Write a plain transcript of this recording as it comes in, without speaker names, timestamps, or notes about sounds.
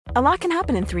A lot can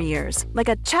happen in 3 years, like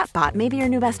a chatbot may be your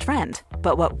new best friend.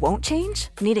 But what won't change?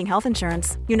 Needing health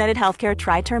insurance. United Healthcare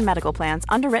Tri-Term Medical Plans,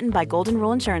 underwritten by Golden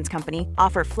Rule Insurance Company,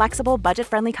 offer flexible,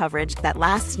 budget-friendly coverage that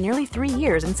lasts nearly 3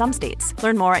 years in some states.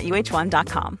 Learn more at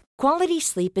uh1.com. Quality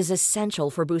sleep is essential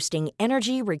for boosting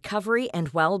energy, recovery, and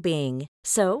well-being.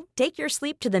 So, take your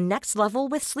sleep to the next level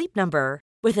with Sleep Number.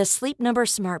 With a Sleep Number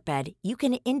smart bed, you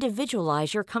can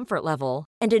individualize your comfort level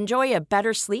and enjoy a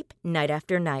better sleep night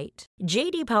after night.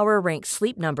 J.D. Power ranks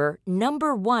Sleep Number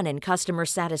number 1 in customer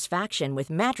satisfaction with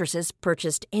mattresses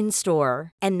purchased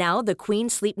in-store. And now the Queen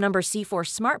Sleep Number C4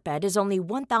 smart bed is only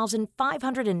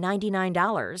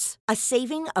 $1,599, a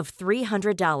saving of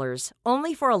 $300,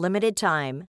 only for a limited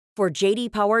time. For J.D.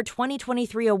 Power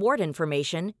 2023 award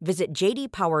information, visit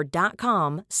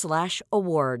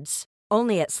jdpower.com/awards.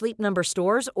 Only at Sleep Number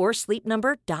stores or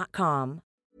sleepnumber.com.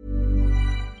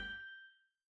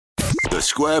 The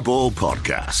Square Ball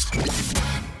Podcast.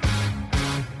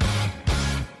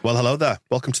 Well, hello there.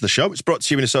 Welcome to the show. It's brought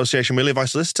to you in association with Levi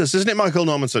Solicitors, isn't it, Michael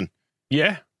Normanson?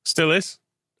 Yeah, still is.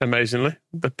 Amazingly,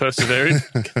 they're persevering,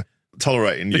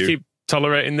 Tolerating they you. keep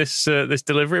tolerating this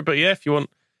delivery. But yeah, if you want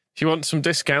some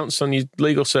discounts on your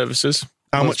legal services,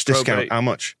 How much discount? How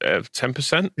much?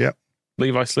 10%. Yeah.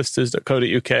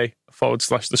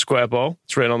 LeviSolicitors.co.uk/the square ball.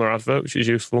 It's written on their advert, which is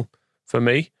useful for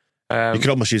me. You could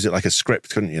almost use it like a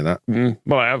script, couldn't you? That.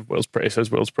 Well, I have it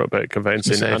says Will's Probate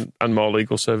Conveyancing and more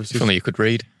legal services. If only you could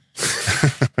read.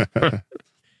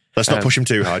 Let's not push him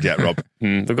too hard yet, Rob.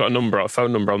 They've got a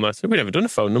phone number on there. We've never done a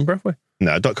phone number, have we?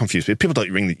 No, don't confuse me. People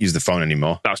don't use the phone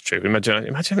anymore. That's true.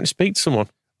 Imagine having to speak to someone.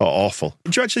 Oh, awful.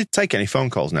 Do you actually take any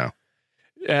phone calls now?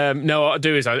 No, what I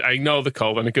do is I ignore the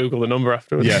call and I Google the number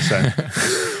afterwards. Yeah, same.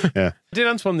 Yeah. I did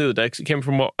answer one the other day because it came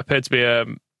from what appeared to be a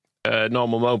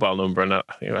normal mobile number, and I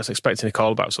was expecting a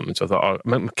call about something, so I thought,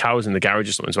 my car was in the garage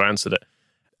or something, so I answered it.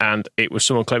 And it was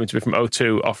someone claiming to be from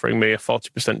O2 offering me a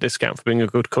 40% discount for being a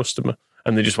good customer.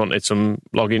 And they just wanted some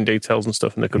login details and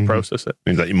stuff, and they could process it.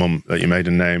 Means that your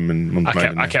maiden name and mum's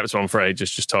maiden name. I kept it on for ages,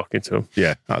 just talking to them.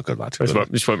 Yeah, good lad.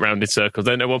 Just went round in circles.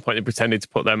 Then at one point they pretended to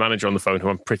put their manager on the phone, who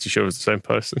I'm pretty sure was the same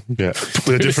person. Yeah, with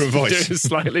a different voice. Doing a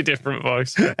slightly different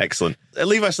voice. Excellent.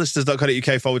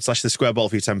 LeviSolicitors.co.uk/the square ball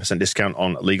for your 10% discount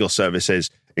on legal services,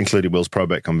 including wills,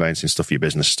 probate, conveyancing, stuff for your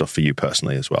business, stuff for you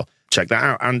personally as well. Check that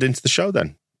out. And into the show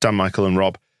then. Dan, Michael and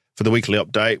Rob for the weekly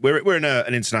update. We're in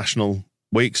an international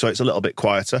week, so it's a little bit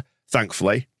quieter.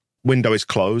 Thankfully, window is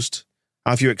closed.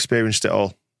 Have you experienced it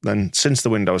all? Then since the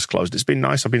window is closed, it's been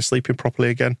nice. I've been sleeping properly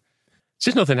again. It's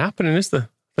just nothing happening, is there?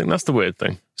 I think that's the weird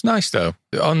thing. It's nice, though.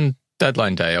 On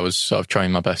deadline day, I was sort of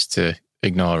trying my best to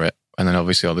ignore it. And then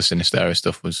obviously all the Sinistera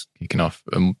stuff was kicking off.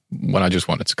 And when I just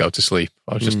wanted to go to sleep,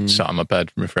 I was just sat on my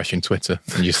bed refreshing Twitter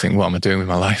and just think, what am I doing with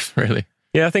my life, really?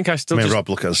 Yeah, I think Rob,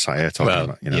 look at us here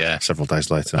talking about, several days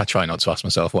later. I try not to ask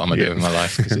myself, what am I doing with my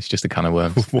life? Because it's just a can of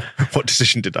worms. What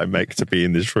decision did I make to be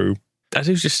in this room? I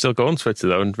do just still go on Twitter,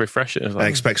 though, and refresh it. I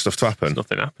expect stuff to happen. There's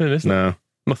nothing happening, is there? No.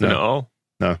 Nothing at all.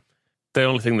 No. The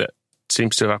only thing that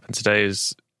seems to have happened today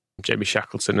is Jamie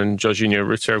Shackleton and Georgina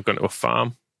Rutter have gone to a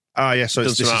farm. Ah, yeah. So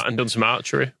done some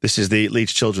archery. This is the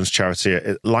Leeds Children's Charity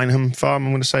at Lineham Farm,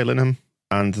 I'm going to say Lineham.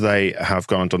 And they have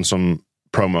gone and done some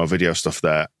promo video stuff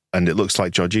there. And it looks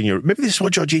like maybe this is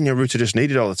what Georgina Rutter just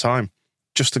needed all the time,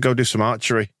 just to go do some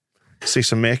archery, see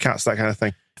some meerkats, that kind of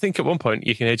thing. I think at one point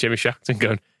you can hear Jamie Shackleton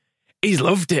going, he's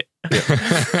loved it.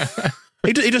 Yeah.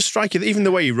 He does strike you, even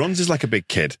the way he runs is like a big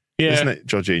kid, isn't it,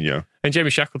 Georgina? And Jamie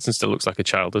Shackleton still looks like a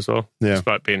child as well,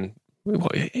 despite being,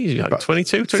 he's like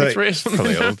 22, 23 or something.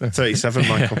 Probably older. 37,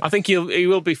 Michael. I think he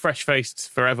will be fresh-faced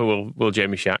forever, will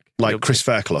Jamie Shack. Like Chris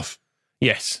Fairclough.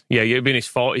 Yes. Yeah, you'll be in his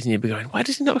 40s and you'll be going, why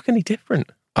does he not look any different?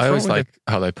 I always like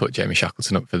how they put Jamie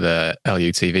Shackleton up for the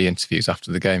LUTV interviews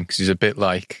after the game, because he's a bit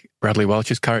like Bradley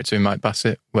Walsh's character in Mike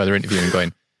Bassett, where they're interviewing and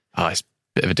going, it's a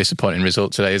bit of a disappointing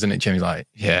result today, isn't it? Jamie's like,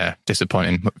 yeah,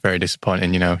 disappointing, very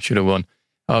disappointing, should have won.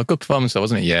 Oh, good performance though,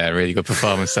 wasn't it? Yeah, really good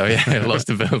performance. So yeah, lots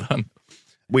to build on.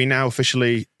 We now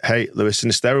officially hate Lewis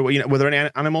Sinistera. Were there any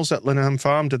animals at Lineham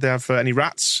Farm? Did they have any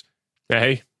rats?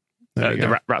 Yeah,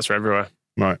 the rats are everywhere.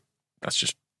 Right. That's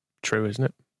just true, isn't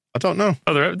it? I don't know.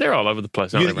 Oh, they're all over the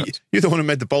place, aren't they? You're the one who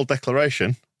made the bold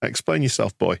declaration. Explain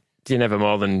yourself, boy. You're never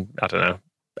more than,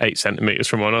 8 centimetres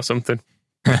from one or something.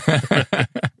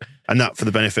 And that, for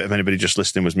the benefit of anybody just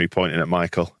listening, was me pointing at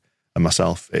Michael and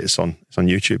myself. It's on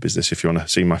YouTube, is this, if you want to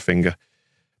see my finger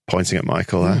pointing at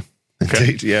Michael there. Okay.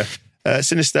 Indeed, yeah.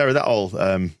 Sinistera, that all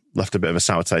left a bit of a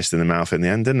sour taste in the mouth in the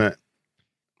end, didn't it?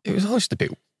 It was all just a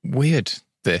bit weird,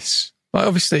 this. Like,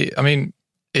 obviously,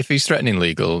 if he's threatening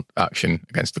legal action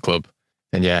against the club,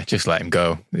 then yeah, just let him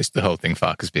go. It's the whole thing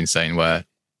Farke has been saying, where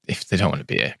if they don't want to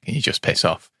be here, can you just piss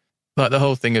off? Like the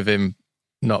whole thing of him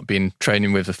not being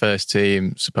training with the first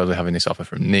team, supposedly having this offer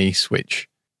from Nice, which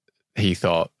he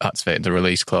thought activated the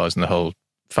release clause, and the whole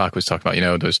Farke was talking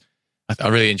about, I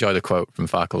really enjoy the quote from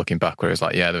Farke looking back where it's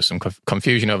like, yeah, there's some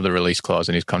confusion over the release clause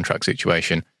in his contract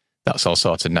situation. That's all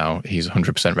sorted now. He's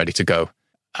 100% ready to go.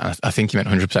 And I think he meant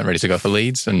 100% ready to go for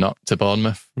Leeds and not to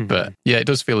Bournemouth. Mm-hmm. But yeah, it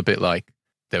does feel a bit like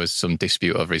there was some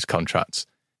dispute over his contracts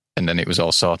and then it was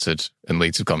all sorted and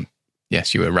Leeds have gone,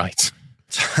 yes, you were right.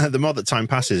 The more that time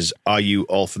passes, are you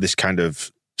all for this kind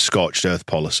of scorched earth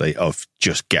policy of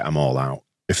just get them all out?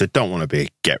 If they don't want to be,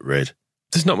 get rid.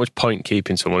 There's not much point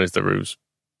keeping someone, is there, who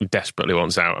desperately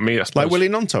wants out? I mean, I suppose, like Willie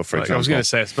Gnonto, for example. I was going to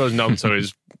say, I suppose Gnonto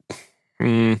is...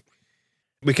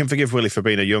 We can forgive Willie for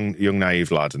being a young,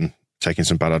 naive lad and taking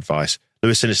some bad advice.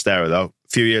 Luis Sinisterra, though, a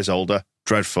few years older,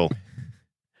 dreadful.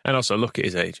 And also, look at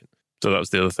his agent. So that was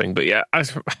the other thing. But yeah,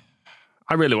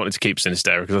 I really wanted to keep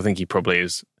Sinisterra because I think he probably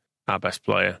is our best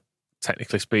player,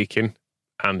 technically speaking,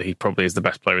 and he probably is the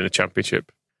best player in the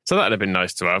Championship. So that would have been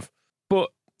nice to have. But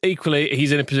equally,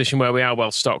 he's in a position where we are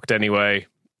well stocked anyway.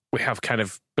 We have kind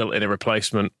of built in a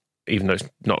replacement, even though it's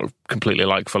not completely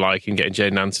like for like, in getting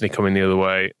Jayden Anthony coming the other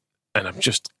way. And I'm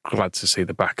just glad to see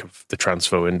the back of the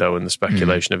transfer window and the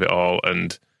speculation of it all.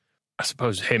 And I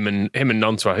suppose him and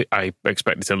Gnonto, I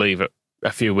expected to leave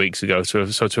a few weeks ago. So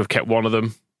to have kept one of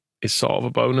them is sort of a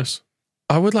bonus.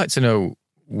 I would like to know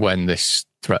when this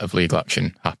threat of legal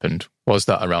action happened. Was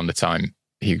that around the time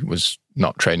he was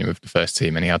not training with the first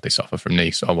team and he had this offer from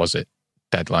Nice, or was it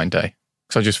deadline day?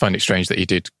 Because I just find it strange that he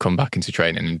did come back into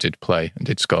training and did play and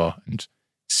did score and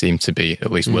seemed to be at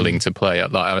least willing to play.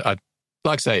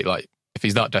 Like I say, if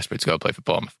he's that desperate to go play for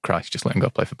Bournemouth, Christ, just let him go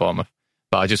play for Bournemouth.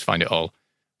 But I just find it all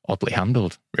oddly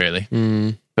handled, really.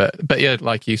 But yeah,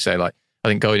 like you say, I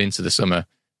think going into the summer,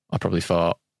 I probably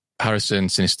thought Harrison,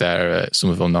 Sinisterra,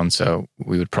 Somerville, Gnonto,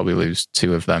 we would probably lose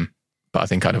two of them. But I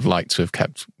think I'd have liked to have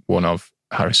kept one of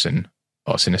Harrison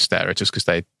or Sinisterra, just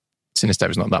because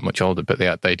Sinisterra's not that much older, but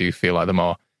they do feel like the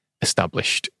more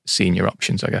established senior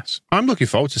options, I guess. I'm looking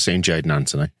forward to seeing Jayden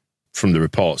Anthony. From the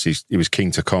reports, he was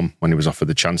keen to come when he was offered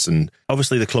the chance. And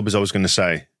obviously the club is always going to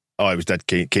say, oh, he was dead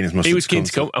keen as mustard. He was keen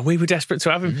to come, and we were desperate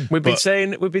to have him. We've been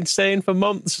saying for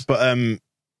months. But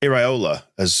Iraola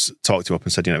has talked him up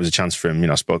and said, it was a chance for him.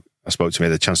 I spoke to him, he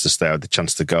had the chance to stay, I had the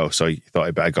chance to go. So he thought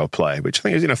he'd better go play, which I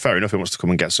think is fair enough. He wants to come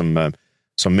and get some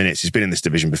minutes. He's been in this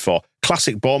division before.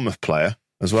 Classic Bournemouth player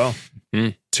as well.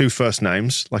 Two first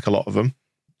names, like a lot of them.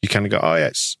 You kind of go, oh yeah,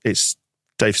 it's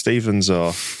Dave Stevens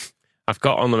or... I've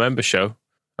got on the member show,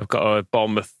 I've got a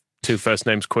Bournemouth two first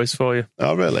names quiz for you.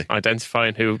 Oh, really?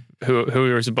 Identifying who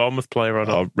is a Bournemouth player or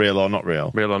not. Oh, real or not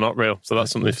real. Real or not real. So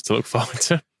that's something to look forward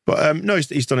to. But no,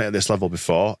 he's done it at this level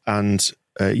before, and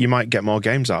you might get more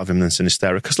games out of him than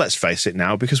Sinisterra, because let's face it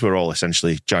now, because we're all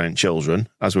essentially giant children,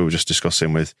 as we were just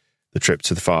discussing with the trip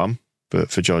to the farm for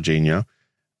Jorginho,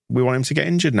 we want him to get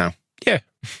injured now. Yeah,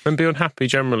 and be unhappy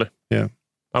generally. Yeah.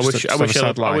 I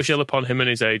wish ill upon him and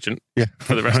his agent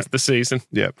for the rest of the season.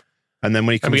 Yeah. And then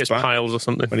when he comes back, piles or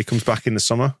something. When he comes back in the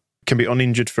summer, can be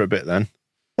uninjured for a bit then.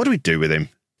 What do we do with him?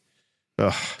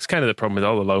 Ugh. It's kind of the problem with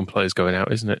all the loan players going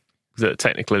out, isn't it? That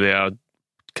technically they are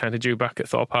kind of due back at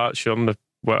Thorpe Arch on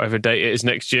whatever date it is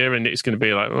next year, and it's going to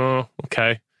be like, oh,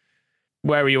 okay.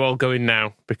 Where are you all going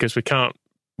now? Because we can't,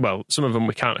 some of them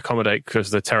we can't accommodate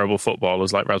because they're terrible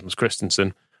footballers like Rasmus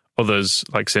Christensen. Others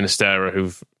like Sinisterra,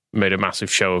 who've made a massive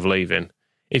show of leaving.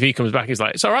 If he comes back, he's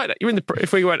like, it's all right.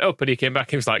 If we went up and he came back,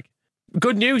 he was like,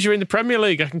 good news, you're in the Premier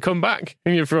League. I can come back.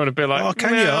 And everyone would be like, oh,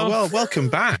 can you? Oh, well, welcome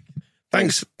back.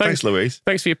 Thanks, Louise.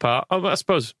 Thanks for your part. I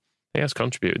suppose he has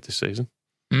contributed this season.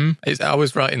 I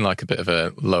was writing a bit of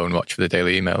a loan watch for the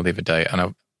Daily Email the other day,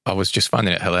 and I was just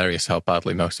finding it hilarious how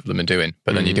badly most of them are doing.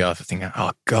 But then you do have to think,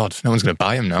 oh God, no one's going to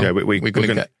buy him now. Yeah, we're going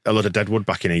to get a lot of deadwood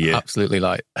back in a year. Absolutely,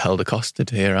 held accosted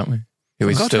here, aren't we? Who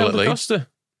is still at Leeds.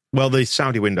 Well, the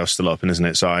Saudi window's still open, isn't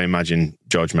it? So I imagine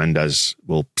George Mendes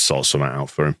will sort something out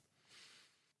for him.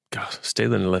 God,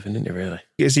 stealing a living, isn't he, really?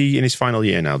 Is he in his final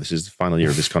year now? This is the final year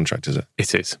of his contract, is it?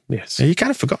 It is, yes. Yeah, you kind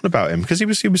of forgotten about him because he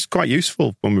was quite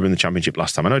useful when we were in the Championship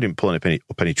last time. I know he didn't pull up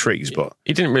any trees, but...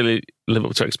 He didn't really live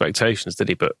up to expectations, did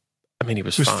he? But, I mean, he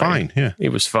was fine. Yeah. He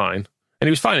was fine. And he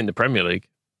was fine in the Premier League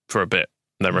for a bit.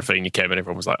 And then Rafinha came and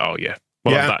everyone was like, oh, yeah,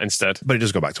 we'll have that instead. But it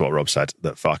does go back to what Rob said,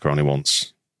 that Farke only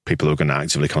wants people who are going to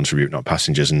actively contribute, not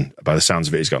passengers. And by the sounds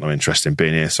of it, he's got no interest in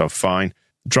being here, so fine.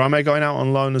 Drameh going out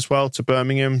on loan as well to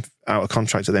Birmingham, out of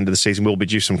contract at the end of the season, will be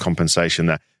due some compensation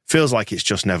there. Feels like it's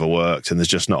just never worked and there's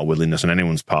just not a willingness on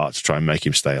anyone's part to try and make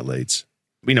him stay at Leeds.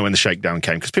 When the shakedown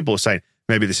came, because people were saying,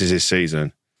 maybe this is his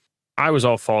season. I was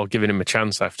all for giving him a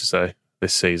chance, I have to say,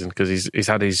 this season, because he's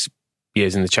had his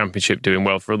years in the Championship doing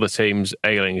well for other teams.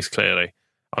 Ayling is clearly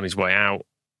on his way out.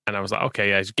 And I was like, okay,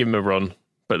 yeah, just give him a run.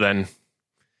 But then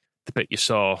the bit you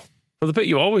saw, well, the bit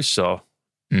you always saw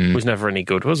was never any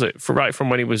good, was it? Right from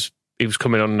when he was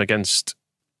coming on against,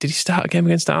 did he start a game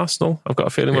against Arsenal? I've got a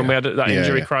feeling when we had that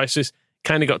injury crisis,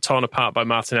 kind of got torn apart by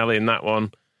Martinelli in that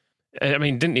one. I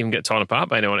mean, didn't even get torn apart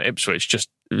by anyone at Ipswich, just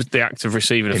it was the act of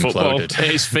receiving a football at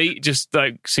his feet just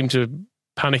like seemed to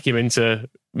panic him into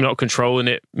not controlling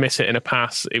it, miss it in a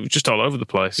pass. It was just all over the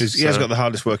place. He has got the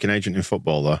hardest working agent in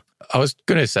football, though. I was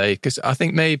going to say, because I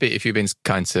think maybe if you've been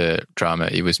kind to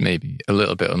Drameh, he was maybe a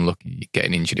little bit unlucky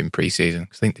getting injured in pre-season.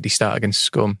 I think, did he start against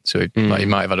Scum? So he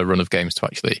might have had a run of games to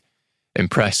actually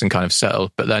impress and kind of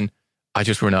settle. But then I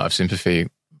just run out of sympathy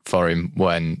for him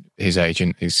when his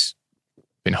agent has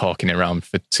been hawking it around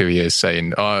for 2 years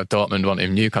saying, oh, Dortmund want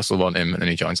him, Newcastle want him, and then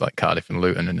he joins like Cardiff and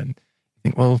Luton. And then you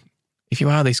think, well, if you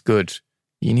are this good,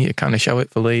 you need to kind of show it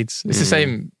for Leeds. It's the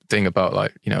same thing about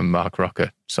like, you know, Mark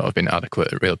Rocker sort of been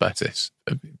adequate at Real Betis.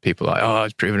 People are like, oh,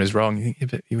 it's proven us wrong. You think, yeah,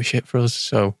 but you were shit for us.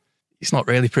 So it's not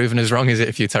really proven us wrong, is it?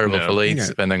 If you're terrible for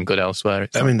Leeds and then good elsewhere.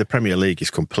 I mean, the Premier League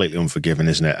is completely unforgiving,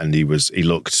 isn't it? And he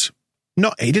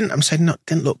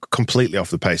didn't look completely off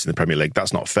the pace in the Premier League.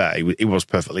 That's not fair. He was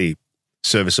perfectly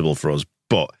serviceable for us.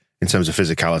 But in terms of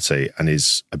physicality and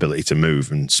his ability to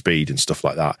move and speed and stuff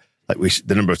like that, like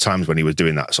the number of times when he was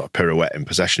doing that sort of pirouette in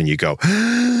possession, you go,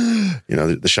 you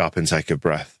know, the sharp intake of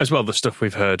breath. As well, the stuff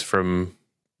we've heard from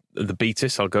the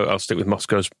Betis, I'll stick with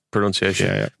Moscow's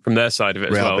pronunciation, from their side of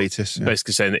it as Real well. Betis,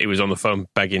 basically saying that he was on the phone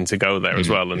begging to go there as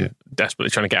well and desperately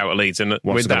trying to get out of Leeds. And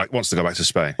wants to go back to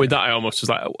Spain. With that, I almost was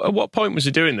like, at what point was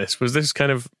he doing this? Was this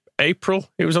kind of April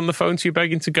he was on the phone to you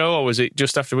begging to go, or was it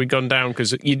just after we'd gone down?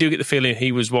 Because you do get the feeling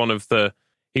he was one of the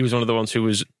ones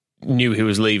who knew he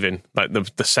was leaving. Like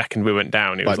the second we went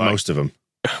down, it was like most of them.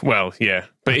 Well, yeah,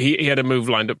 but he had a move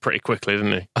lined up pretty quickly,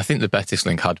 didn't he? I think the Betis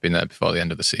link had been there before the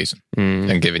end of the season,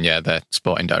 and given their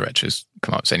sporting directors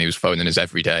come out saying he was phoning us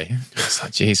every day. It's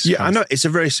like, Jesus. Yeah, Christ. I know it's a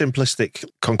very simplistic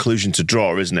conclusion to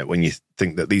draw, isn't it? When you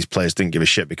think that these players didn't give a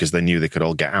shit because they knew they could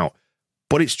all get out,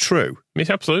 but it's true.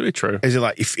 It's absolutely true. Is it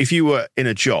like if you were in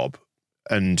a job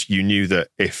and you knew that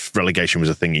if relegation was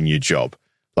a thing in your job,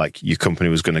 like your company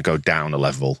was going to go down a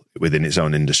level within its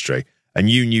own industry, and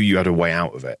you knew you had a way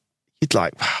out of it, you'd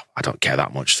like, wow, I don't care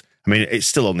that much. I mean,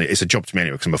 it's a job to me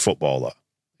anyway because I'm a footballer.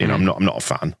 You know, I'm not a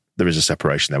fan. There is a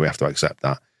separation there. We have to accept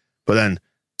that. But then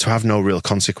to have no real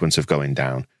consequence of going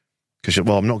down, because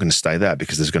I'm not going to stay there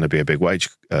because there's going to be a big wage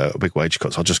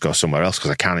cut. So I'll just go somewhere else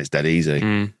because I can. It's dead easy.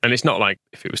 And it's not like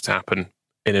if it was to happen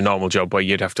in a normal job where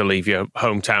you'd have to leave your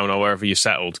hometown or wherever you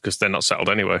settled, because they're not settled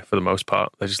anyway for the most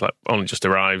part. They're just like, only just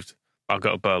arrived. I'll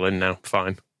go to Berlin now.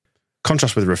 Fine.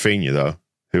 Contrast with Rafinha, though,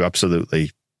 who absolutely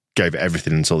gave it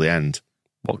everything until the end.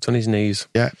 Walked on his knees.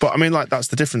 Yeah, but I mean, like, that's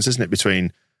the difference, isn't it,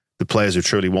 between the players who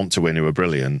truly want to win, who are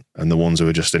brilliant, and the ones who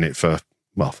are just in it for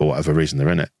whatever reason they're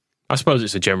in it. I suppose it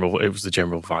was the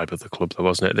general vibe of the club, though,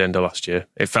 wasn't it, at the end of last year?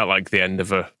 It felt like the end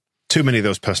of a... Too many of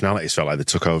those personalities felt like they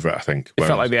took over it, I think. It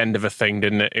felt like the end of a thing,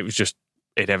 didn't it? It was just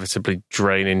inevitably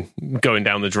going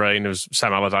down the drain as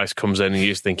Sam Allardyce comes in and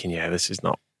you're just thinking, yeah, this is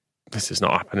not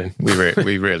happening.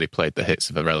 We really played the hits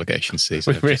of a relegation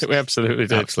season. we absolutely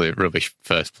did. Absolute rubbish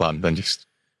first plan, then just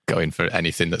going for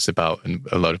anything that's about and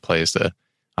a load of players that are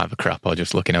either crap or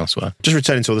just looking elsewhere. Just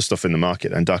returning to other stuff in the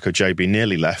market, then Darko JB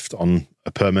nearly left on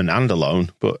a permanent and a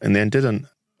loan, but in the end didn't.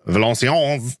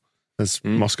 Valenciennes, as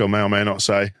Moscow may or may not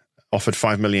say, offered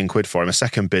 £5 million for him. A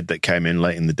second bid that came in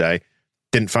late in the day.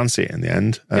 Didn't fancy it in the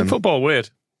end. In football, weird.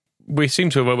 We seem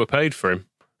to have overpaid for him,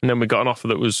 and then we got an offer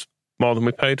that was more than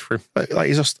we paid for him. Like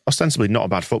he's ostensibly not a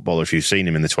bad footballer if you've seen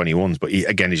him in the 21s, but he's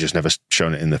just never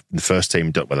shown it in the first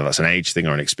team, whether that's an age thing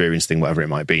or an experience thing, whatever it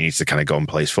might be. He needs to kind of go and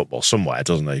play his football somewhere,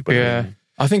 doesn't he? But, yeah.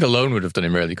 I think a loan would have done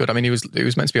him really good. I mean, he was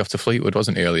meant to be off to Fleetwood,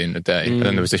 wasn't he, early in the day? And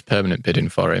then there was this permanent bidding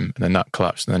for him, and then that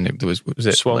collapsed, and then was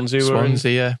it Swansea?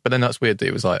 Swansea, yeah. But then that's weird that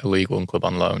it was like a League One club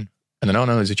on loan. And then,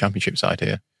 there's a Championship side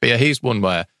here. But yeah, he's one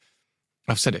where,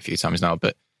 I've said it a few times now,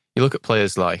 but you look at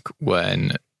players like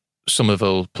when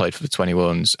Somerville played for the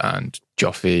 21s and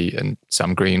Joffy and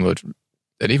Sam Greenwood,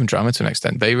 and even Drameh to an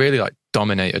extent, they really like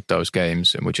dominated those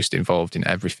games and were just involved in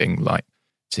everything, like,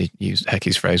 to use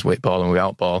Hecky's phrase, with ball and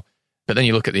without ball. But then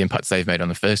you look at the impacts they've made on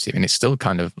the first team and it's still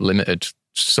kind of limited,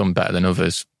 some better than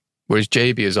others. Whereas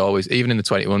JB has always, even in the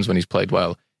 21s when he's played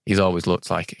well, he's always looked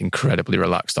like incredibly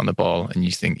relaxed on the ball, and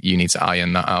you think you need to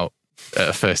iron that out at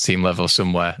a first team level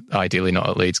somewhere, ideally not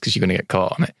at Leeds, because you're going to get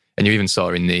caught on it. And you even saw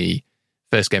in the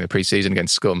first game of pre-season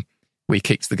against Scum, we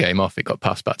kicked the game off, it got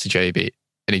passed back to JB,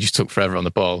 and he just took forever on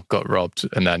the ball, got robbed,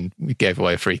 and then we gave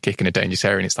away a free kick in a dangerous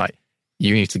area. And it's like,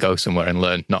 you need to go somewhere and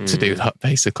learn not to do that,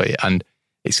 basically. And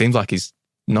it seems like he's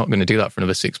not going to do that for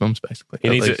another 6 months, basically.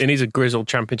 He needs a grizzled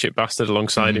championship bastard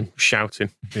alongside him,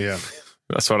 shouting. Yeah.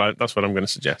 That's what I'm going to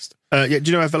suggest. Do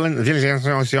you know where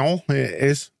Valenciennes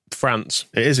is? France.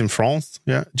 It is in France,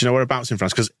 yeah. Do you know whereabouts in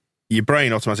France? Because your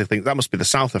brain automatically thinks that must be the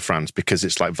south of France because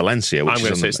it's like Valencia. Which I'm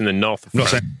going to say it's in the north of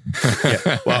France.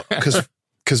 Yeah, well,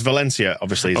 because Valencia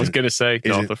obviously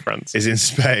north of France. Is in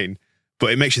Spain,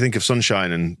 but it makes you think of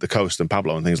sunshine and the coast and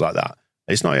Pablo and things like that.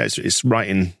 It's not. It's right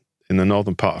in the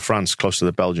northern part of France, close to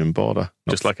the Belgian border.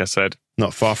 Just like I said.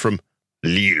 Not far from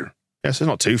Lille. Yes, it's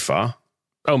not too far.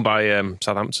 Owned by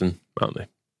Southampton, aren't they?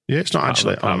 Yeah, it's not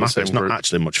actually on a map. It's not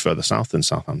actually much further south than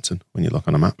Southampton when you look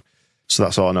on a map. So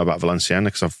that's all I know about Valenciennes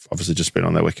because I've obviously just been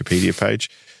on their Wikipedia page.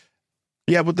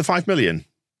 Yeah, but the 5 million,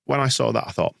 when I saw that,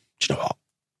 I thought, do you know what?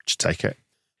 Just take it.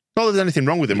 Not that there's anything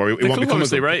wrong with him or he won't become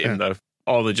obviously rate him, though.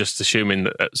 Or they're just assuming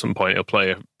that at some point he'll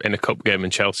play in a cup game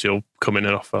and Chelsea will come in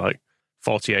and offer like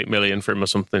 48 million for him or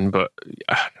something. But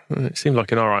it seems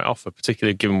like an all right offer,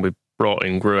 particularly given we brought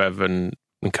in Gruev and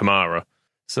Kamara.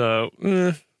 So, I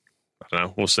don't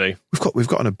know. We'll see. We've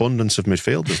got an abundance of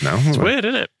midfielders now. It's weird,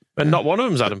 isn't it? And not one of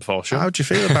them's Adam Forshaw. How do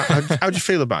you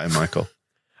feel about him, Michael?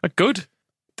 Good.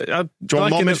 Do you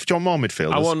want more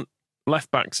midfielders? I want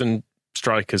left backs and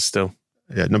strikers still.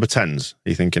 Yeah, number 10s. Are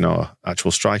you thinking,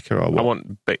 actual striker or what? I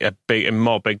want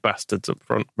more big bastards up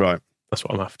front. Right. That's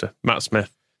what I'm after. Matt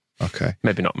Smith. Okay.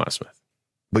 Maybe not Matt Smith.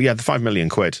 But yeah, the 5 million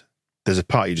quid. There's a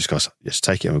part you just go, just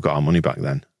take it and we've got our money back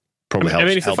then. Probably helps. I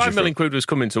mean, if the 5 million quid was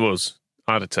coming to us,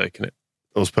 I'd have taken it.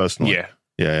 Us personally? Yeah.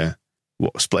 Yeah.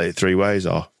 What, split it 3 ways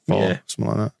or 4? Something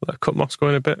like that? Let cut Moscow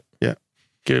in a bit. Yeah.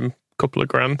 Give him a couple of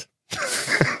grand.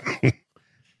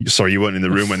 Sorry, you weren't in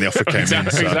the room when the offer came in. So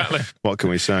exactly. What can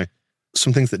we say?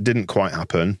 Some things that didn't quite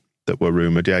happen that were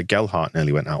rumoured. Yeah, Gelhardt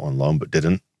nearly went out on loan but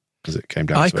didn't because it came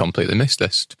down to I completely missed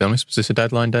this, to be honest. Was this a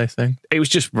deadline day thing? It was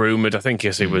just rumoured. I think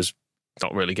he was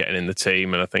not really getting in the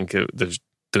team and I think there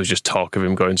was just talk of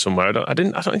him going somewhere. I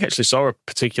don't think I actually saw a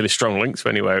particularly strong link to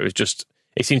anywhere. It was just,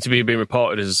 it seemed to be being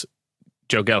reported as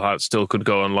Joe Gelhardt still could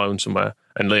go on loan somewhere.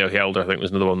 And Leo Hjelde, I think,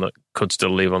 was another one that could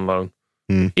still leave on loan.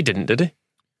 He didn't, did he?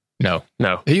 No.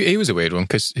 He was a weird one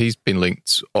because he's been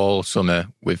linked all summer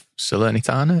with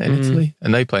Salernitana in Italy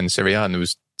and they play in Serie A and there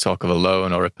was talk of a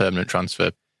loan or a permanent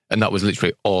transfer. And that was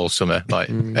literally all summer. Like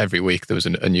every week there was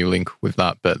a new link with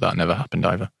that, but that never happened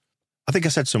either. I think I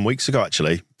said some weeks ago,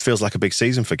 actually, feels like a big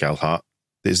season for Gelhardt.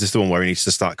 Is this the one where he needs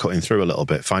to start cutting through a little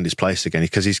bit, find his place again?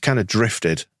 Because he's kind of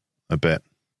drifted a bit.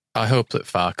 I hope that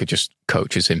Farke just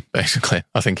coaches him, basically.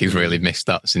 I think he's really missed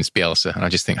that since Bielsa. And I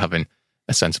just think having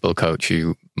a sensible coach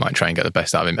who might try and get the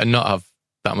best out of him and not have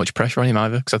that much pressure on him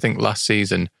either. Because I think last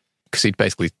season, because he'd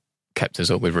basically kept us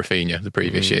up with Rafinha the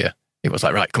previous year, it was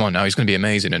like, right, come on now, he's going to be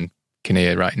amazing. And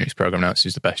Kinnear writing in his programme now,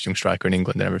 he's the best young striker in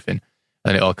England and everything.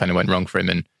 And it all kind of went wrong for him.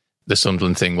 And the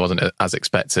Sunderland thing wasn't as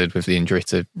expected with the injury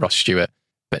to Ross Stewart.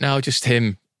 But now just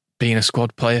him being a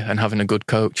squad player and having a good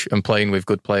coach and playing with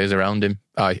good players around him,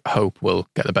 I hope will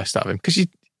get the best out of him. Because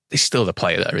he's still the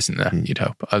player there, isn't there? You'd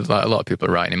hope. A lot of people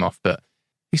are writing him off, but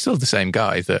he's still the same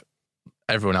guy that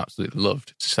everyone absolutely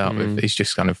loved to start with. He's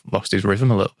just kind of lost his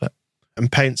rhythm a little bit.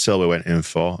 And Paint Silva went in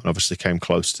for and obviously came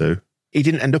close to. He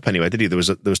didn't end up anywhere, did he? There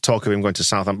was talk of him going to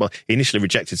Southampton. Well, he initially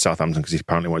rejected Southampton because he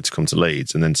apparently wanted to come to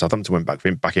Leeds, and then Southampton went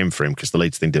back in for him because the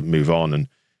Leeds thing didn't move on. And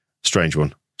strange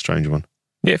one.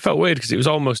 Yeah, it felt weird because it was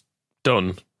almost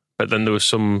done, but then there was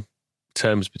some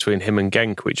terms between him and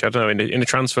Genk, which I don't know in a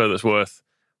transfer that's worth.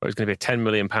 Well, it's going to be a £10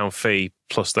 million fee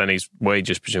plus then his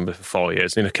wages presumably for 4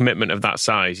 years. In a commitment of that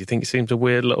size, you think it seems a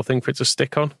weird little thing for it to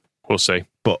stick on? We'll see.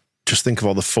 But just think of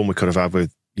all the fun we could have had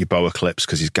with Yeboah Clips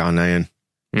because he's Ghanaian.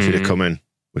 If he'd have come in,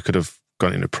 we could have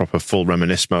gone into proper full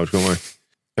reminisce mode, couldn't we?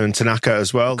 And Tanaka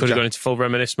as well. Could have gone into full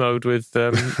reminisce mode with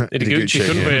Idiguchi,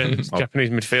 couldn't we? A Japanese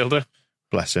midfielder.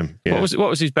 Bless him. Yeah. What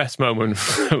was his best moment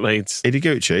at Leeds?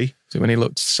 Idiguchi? So when he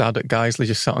looked sad at Geisley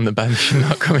just sat on the bench and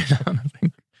not coming on, I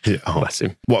think. Yeah, bless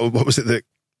him. What was it that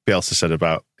Bielsa said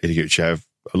about Idiguchi? I have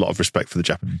a lot of respect for the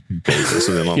Japanese people,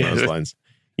 something along those lines.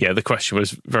 Yeah, the question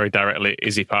was very directly,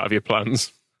 is he part of your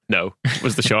plans? No,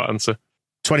 was the short answer.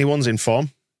 21's in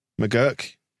form.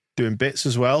 McGurk doing bits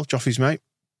as well. Joffrey's mate.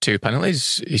 2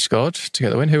 penalties he scored to get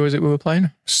the win. Who was it we were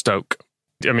playing? Stoke.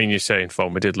 I mean, you're saying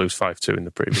form. We did lose 5-2 in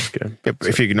the previous game. Yeah,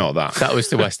 if you ignore that. That was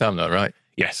to West Ham though, right?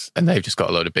 Yes. And they've just got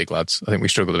a load of big lads. I think we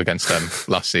struggled against them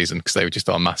last season because they were just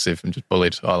all massive and just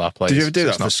bullied all our players. Did you ever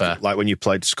do so that? For like when you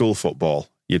played school football,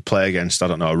 you'd play against, I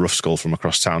don't know, a rough school from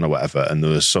across town or whatever, and there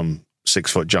was some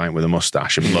 6-foot giant with a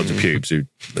mustache and loads of pubes who,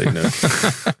 you know.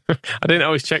 I didn't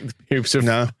always check the pubes of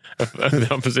the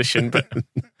opposition, but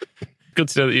good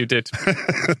to know that you did.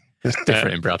 It's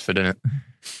different in Bradford, isn't it?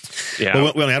 Yeah.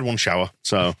 Well, we only had one shower,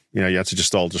 so you had to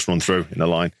just run through in a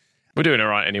line. We're doing all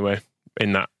right anyway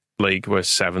in that league. We're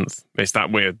 7th. It's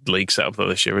that weird league setup though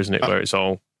this year, isn't it? Where it's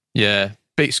all... Yeah,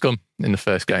 beat Scum in the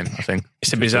first game, I think.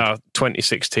 It's a bizarre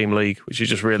 26-team league, which is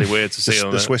just really weird to see.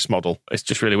 The Swiss model. It's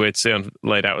just really weird to see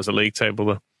laid out as a league table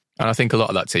though. And I think a lot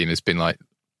of that team has been like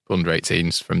under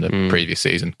 18s from the previous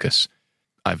season, because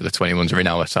either the 21s are in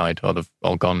our side or they've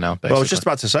all gone now, basically. Well, I was just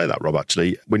about to say that, Rob,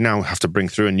 actually. We now have to bring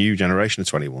through a new generation of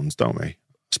 21s, don't we? I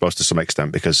suppose to some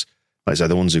extent, because, like I say,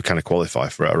 the ones who kind of qualify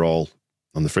for it are all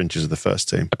on the fringes of the first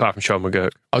team. Apart from Sean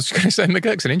McGurk. I was going to say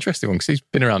McGurk's an interesting one because he's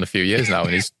been around a few years now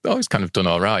and he's always kind of done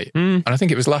all right. And I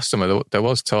think it was last summer there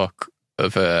was talk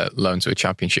of a loan to a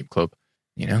championship club.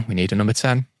 We need a number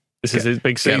 10. This is his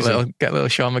big season. Get little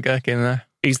Sean McGurk in there.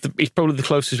 He's probably the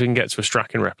closest we can get to a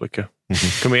Strachan replica.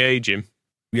 Can we age him?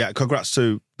 Yeah, congrats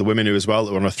to the women who are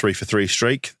on a 3-for-3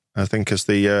 streak, I think, as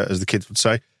the kids would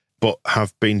say, but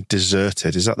have been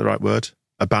deserted. Is that the right word?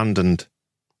 Abandoned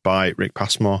by Rick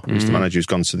Passmore, who's the manager who's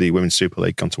gone to the Women's Super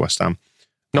League, gone to West Ham.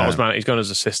 Not as manager, he's gone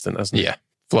as assistant, hasn't he? Yeah.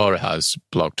 Flora has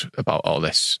blogged about all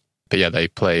this. But yeah, they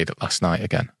played last night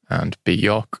again and beat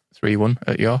York 3-1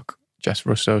 at York. Jess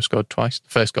Russo scored twice. The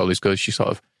first goal is good. She sort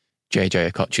of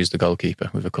JJ Okoche's the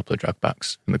goalkeeper with a couple of drag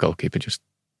backs, and the goalkeeper just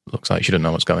looks like she doesn't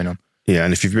know what's going on. Yeah,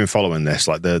 and if you've been following this,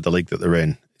 like the league that they're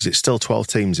in, is it still 12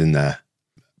 teams in there?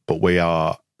 But we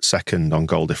are second on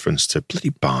goal difference to bloody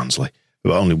Barnsley.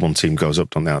 But only one team goes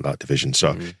up on that division.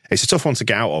 So it's a tough one to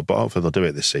get out of, but hopefully they'll do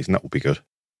it this season. That will be good.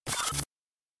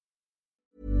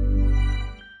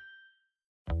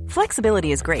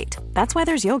 Flexibility is great. That's why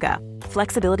there's yoga.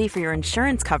 Flexibility for your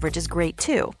insurance coverage is great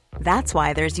too. That's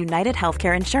why there's United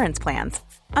Healthcare Insurance Plans.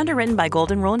 Underwritten by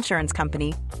Golden Rule Insurance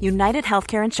Company, United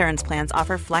Healthcare Insurance Plans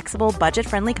offer flexible,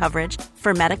 budget-friendly coverage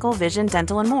for medical, vision,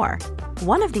 dental, and more.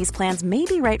 One of these plans may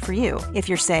be right for you if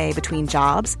you're, say, between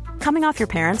jobs, coming off your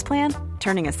parents' plan,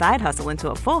 turning a side hustle into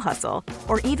a full hustle,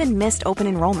 or even missed open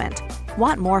enrollment.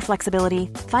 Want more flexibility?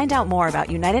 Find out more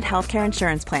about United Healthcare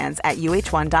Insurance Plans at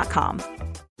uh1.com.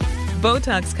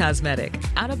 Botox Cosmetic,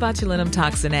 out of botulinum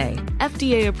toxin A,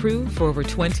 FDA approved for over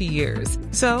 20 years.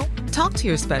 So, talk to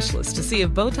your specialist to see if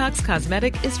Botox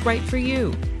Cosmetic is right for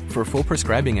you. For full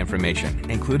prescribing information,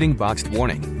 including boxed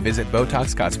warning, visit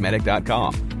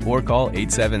BotoxCosmetic.com or call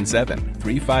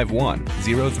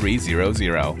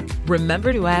 877-351-0300.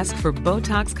 Remember to ask for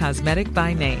Botox Cosmetic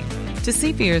by name. To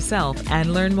see for yourself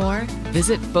and learn more,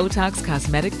 visit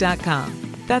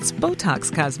BotoxCosmetic.com. That's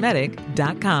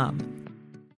BotoxCosmetic.com.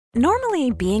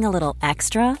 Normally, being a little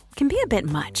extra can be a bit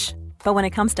much, but when it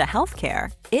comes to healthcare,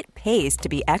 it pays to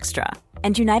be extra.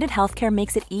 And United Healthcare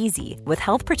makes it easy with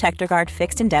Health Protector Guard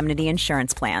fixed indemnity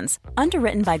insurance plans.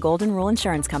 Underwritten by Golden Rule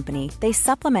Insurance Company, they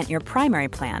supplement your primary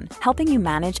plan, helping you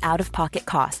manage out-of-pocket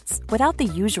costs without the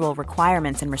usual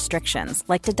requirements and restrictions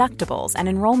like deductibles and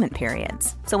enrollment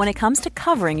periods. So when it comes to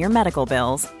covering your medical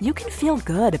bills, you can feel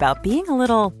good about being a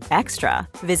little extra.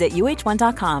 Visit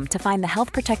uh1.com to find the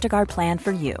Health Protector Guard plan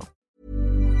for you.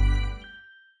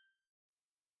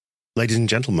 Ladies and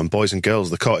gentlemen, boys and girls,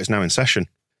 the court is now in session.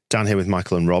 Dan here with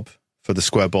Michael and Rob for the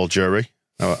Square Ball jury,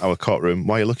 our courtroom.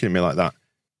 Why are you looking at me like that?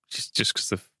 Just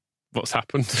because of what's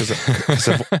happened.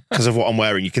 Because of what I'm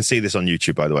wearing. You can see this on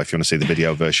YouTube, by the way, if you want to see the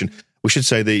video version. We should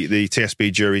say the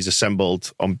TSB jury is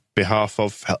assembled on behalf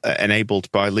of,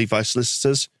 enabled by Levi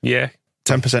Solicitors. Yeah.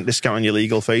 10% discount on your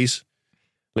legal fees.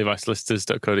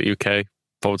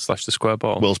 LeviSolicitors.co.uk/the Square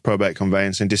Ball. Will's probate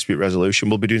conveyancing, dispute resolution.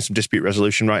 We'll be doing some dispute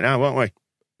resolution right now, won't we?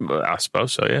 I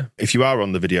suppose so, yeah. If you are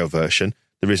on the video version,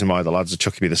 the reason why the lads are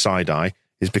chucking me the side eye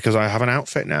is because I have an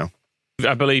outfit now.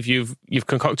 I believe you've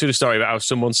concocted a story about how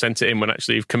someone sent it in when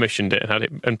actually you've commissioned it and had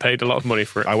it and paid a lot of money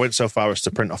for it. I went so far as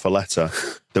to print off a letter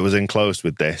that was enclosed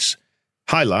with this.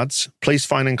 Hi lads, please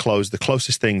find enclosed the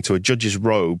closest thing to a judge's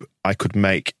robe I could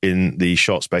make in the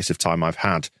short space of time I've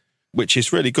had, which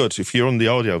is really good. If you're on the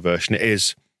audio version, it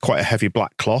is quite a heavy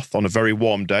black cloth on a very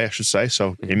warm day, I should say.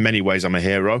 So in many ways, I'm a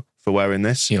hero for wearing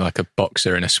this. You're like a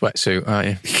boxer in a sweatsuit, aren't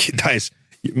you? That is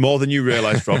more than you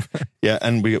realise, Rob. Yeah,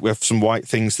 and we have some white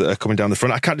things that are coming down the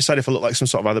front. I can't decide if I look like some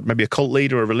sort of either maybe a cult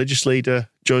leader or a religious leader,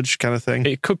 judge kind of thing.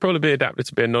 It could probably be adapted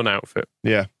to be a nun outfit.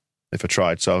 Yeah, if I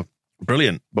tried. So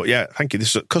brilliant. But yeah, thank you.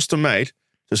 This is custom made.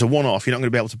 It's a one-off. You're not going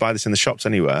to be able to buy this in the shops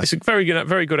anywhere. It's a very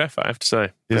good effort, I have to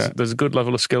say. There's a good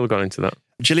level of skill gone into that.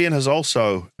 Gillian has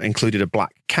also included a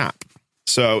black cap.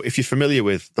 So if you're familiar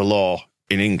with the law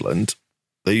in England,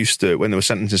 they used to, when they were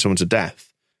sentencing someone to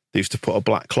death, they used to put a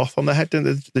black cloth on their head,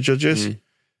 didn't the judges?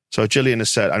 So Gillian has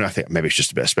said, and I think maybe it's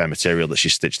just a bit of spare material that she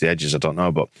stitched the edges, I don't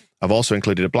know, but I've also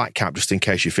included a black cap just in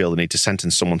case you feel the need to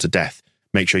sentence someone to death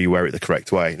make sure you wear it the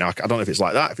correct way. Now, I don't know if it's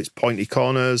like that, if it's pointy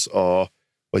corners or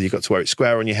whether you've got to wear it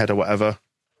square on your head or whatever,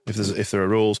 if there are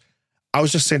rules. I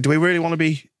was just saying, do we really want to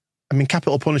be... I mean,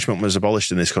 capital punishment was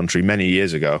abolished in this country many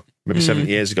years ago, maybe 70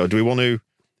 years ago. Do we want to,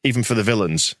 even for the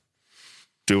villains,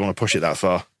 do we want to push it that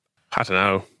far? I don't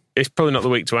know. It's probably not the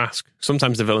week to ask.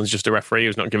 Sometimes the villain's just a referee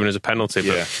who's not giving us a penalty,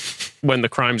 but when the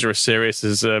crimes are as serious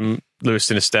as Luis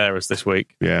Sinisterra's this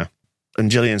week. Yeah. And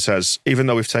Gillian says, even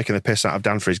though we've taken the piss out of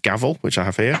Dan for his gavel, which I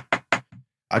have here,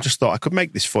 I just thought I could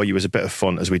make this for you as a bit of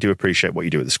fun, as we do appreciate what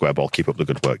you do at the Square Ball. Keep up the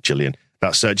good work, Gillian.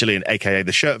 That's Gillian, a.k.a.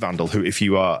 the Shirt Vandal, who, if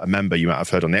you are a member, you might have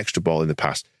heard on the Extra Ball in the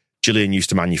past. Gillian used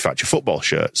to manufacture football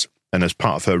shirts, and as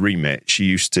part of her remit, she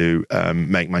used to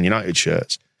make Man United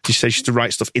shirts. She said she used to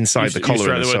write stuff inside the collar. You used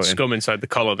to write the word scum inside the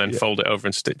collar, then fold it over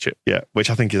and stitch it. Yeah,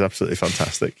 which I think is absolutely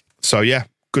fantastic. So, yeah,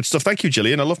 good stuff. Thank you,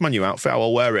 Gillian. I love my new outfit. I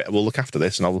will wear it. We'll look after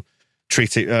this, and I'll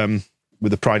treat it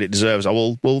with the pride it deserves.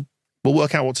 We'll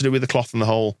work out what to do with the cloth and the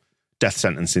whole death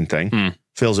sentencing thing.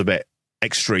 Feels a bit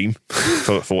extreme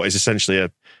for what is essentially a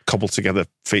cobbled together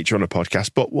feature on a podcast,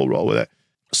 but we'll roll with it.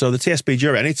 So the TSB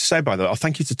jury, I need to say, by the way,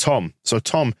 thank you to Tom. So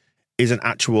Tom is an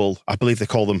actual, I believe they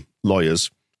call them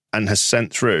lawyers, and has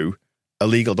sent through a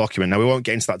legal document. Now, we won't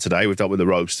get into that today. We've dealt with the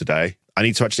robes today. I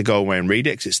need to actually go away and read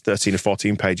it because it's 13 or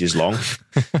 14 pages long.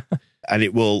 And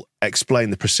it will explain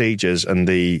the procedures and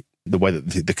the way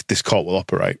that this court will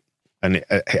operate. And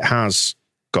it has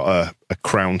got a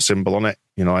crown symbol on it,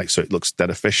 so it looks dead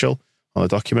official on the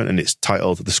document. And it's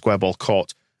titled the Square Ball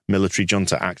Court Military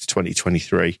Junta Act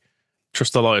 2023.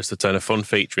 Trust the lawyers to turn a fun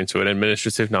feature into an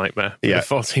administrative nightmare. Yeah. A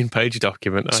 14-page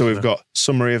document. So we've got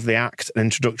summary of the Act, an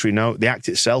introductory note, the Act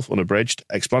itself, unabridged,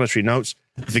 explanatory notes,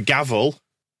 the gavel,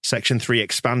 Section 3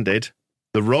 expanded,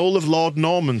 the role of Lord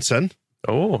Normanton.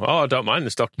 Oh, I don't mind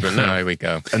this document now. There we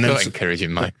go. And then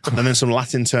encouraging Mike. And then some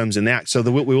Latin terms in the Act. So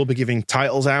we will be giving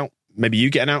titles out. Maybe you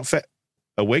get an outfit,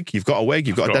 a wig. You've got a wig.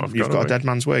 You've got a dead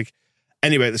man's wig.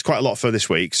 Anyway, there's quite a lot for this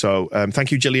week. So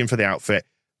thank you, Gillian, for the outfit.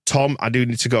 Tom, I do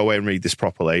need to go away and read this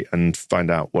properly and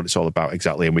find out what it's all about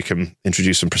exactly, and we can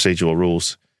introduce some procedural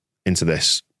rules into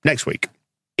this next week.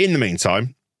 In the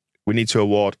meantime, we need to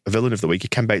award a Villain of the Week, a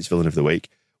Ken Bates Villain of the Week.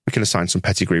 We can assign some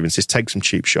petty grievances, take some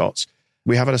cheap shots.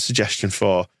 We have had a suggestion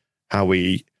for how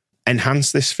we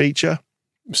enhance this feature.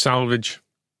 Salvage.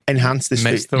 Enhance this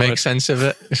feature. Make sense of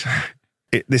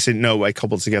it. This in no way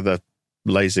cobbled together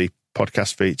lazy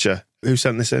podcast feature. Who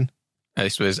sent this in?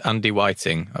 This was Andy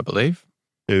Whiting, I believe,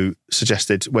 who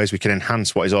suggested ways we can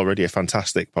enhance what is already a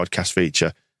fantastic podcast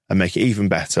feature and make it even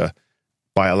better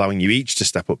by allowing you each to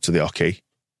step up to the oche,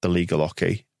 the legal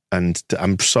oche. And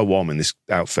I'm so warm in this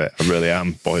outfit. I really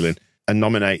am boiling. And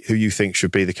nominate who you think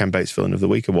should be the Ken Bates Villain of the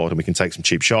Week award. And we can take some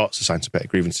cheap shots, assign some petty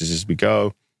grievances as we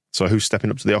go. So who's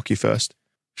stepping up to the oche first?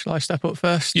 Shall I step up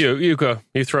first? You go.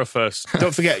 You throw first.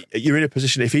 Don't forget, you're in a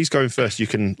position, if he's going first, you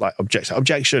can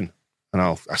objection. And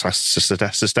I'll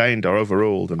sustained or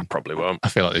overruled. And I probably won't. I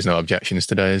feel like there's no objections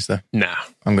today, is there? Nah.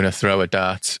 I'm going to throw a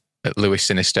dart at Luis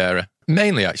Sinisterra.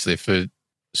 Mainly, actually, for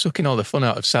sucking all the fun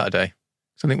out of Saturday.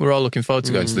 So I think we're all looking forward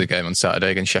to going to the game on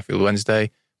Saturday against Sheffield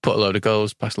Wednesday, put a load of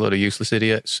goals past a load of useless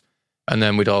idiots, and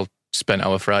then we'd all spent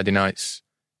our Friday nights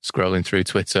scrolling through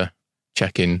Twitter,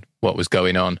 checking what was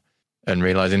going on, and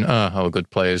realising, our good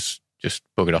players just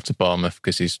buggered off to Bournemouth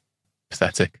because he's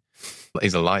pathetic.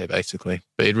 He's a liar, basically.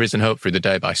 But he'd risen hope through the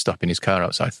day by stopping his car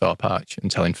outside Thorpe Arch and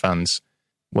telling fans,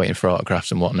 waiting for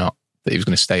autographs and whatnot, that he was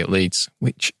going to stay at Leeds,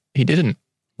 which he didn't.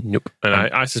 Nope. And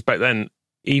I suspect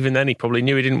even then, he probably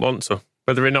knew he didn't want to.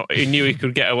 Whether or not he knew he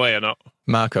could get away or not.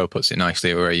 Marco puts it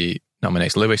nicely where he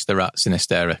nominates Luis the Rat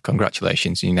Sinisterra.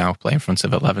 Congratulations, you now play in front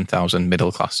of 11,000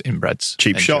 middle-class inbreds.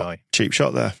 Cheap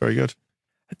shot there. Very good.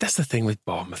 That's the thing with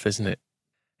Bournemouth, isn't it?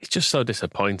 It's just so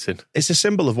disappointing. It's a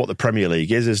symbol of what the Premier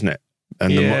League is, isn't it?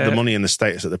 And the money and the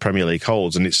status that the Premier League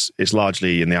holds, and it's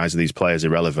largely, in the eyes of these players,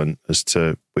 irrelevant as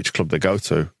to which club they go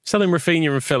to. Selling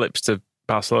Rafinha and Phillips to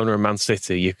Barcelona and Man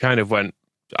City, you kind of went,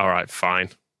 all right, fine,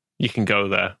 you can go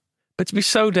there. But to be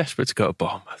so desperate to go to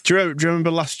Bournemouth. Do you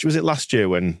remember was it last year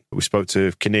when we spoke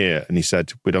to Kinnear and he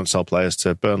said, we don't sell players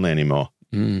to Burnley anymore?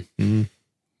 Yeah.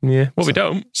 Well, we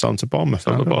don't. Sell them to Bournemouth.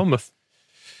 Sell them to Bournemouth.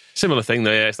 Similar thing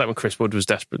though, yeah. It's like when Chris Wood was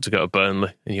desperate to go to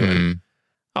Burnley and you went,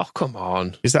 oh, come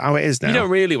on. Is that how it is now? You don't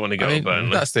really want to go to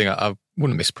Burnley. That's the thing. I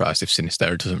wouldn't be surprised if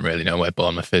Sinisterra doesn't really know where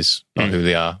Bournemouth is or who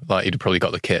they are. Like, he'd probably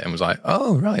got the kit and was like,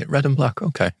 oh, right, red and black.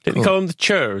 Okay. Didn't he call them the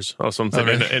Churs or something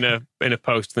in a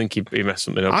post? I think he messed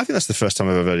something up. I think that's the first time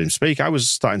I've ever heard him speak. I was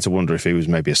starting to wonder if he was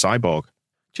maybe a cyborg.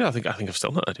 Do you know, I think I've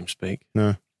still not heard him speak.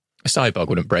 No. A cyborg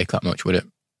wouldn't break that much, would it?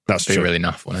 That's true. Be a really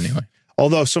naff one anyway.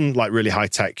 Although some like really high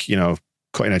tech,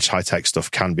 cutting edge high tech stuff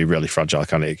can be really fragile,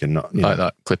 can it? It can not, like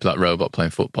that clip of that robot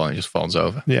playing football and it just falls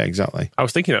over. Yeah, exactly. I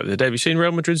was thinking about the other day. Have you seen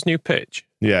Real Madrid's new pitch?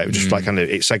 Yeah, it just like kind of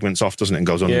it segments off, doesn't it, and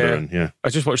goes under. And I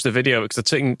just watched the video because I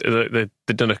think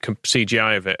they've done a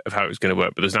CGI of it of how it was going to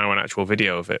work, but there's now an actual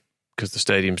video of it because the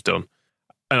stadium's done.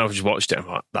 And I've just watched it. I'm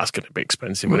like, that's going to be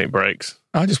expensive when it breaks.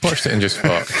 I just watched it and just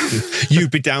thought,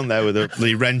 you'd be down there with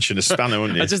the wrench and a spanner,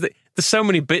 wouldn't you? There's so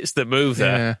many bits that move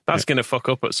there. Yeah. That's going to fuck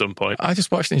up at some point. I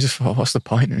just watched it and just thought, what's the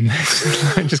point in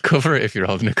this? Just cover it if you're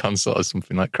holding a console or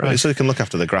something like that. So you can look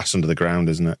after the grass under the ground,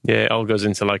 isn't it? Yeah, it all goes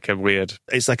into like a weird...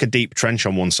 It's like a deep trench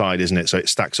on one side, isn't it? So it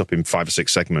stacks up in 5 or 6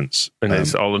 segments. And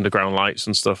it's all underground lights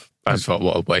and stuff. I just thought,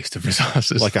 what a waste of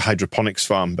resources. Like a hydroponics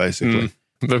farm, basically.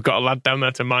 They've got a lad down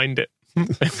there to mind it.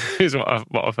 Is what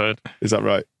I've heard. Is that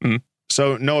right?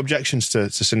 So no objections to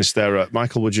Sinistera.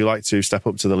 Michael, would you like to step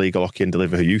up to the legal hockey and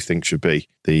deliver who you think should be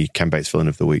the Ken Bates villain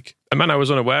of the week? A man I was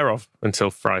unaware of until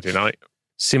Friday night,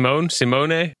 Simone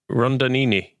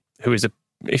Rondanini, who is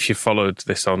if you followed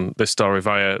this story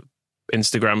via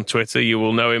Instagram, Twitter, you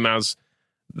will know him as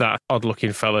that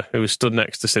odd-looking fella who was stood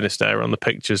next to Sinistera on the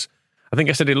pictures. I think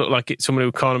I said he looked like someone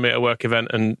who cornered me at a work event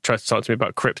and tried to talk to me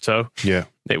about crypto. Yeah.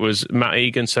 It was Matt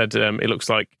Egan said it looks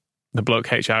like the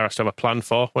bloke HR has to have a plan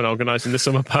for when organising the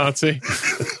summer party.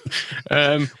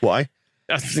 Why?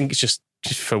 I think it's just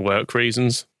for work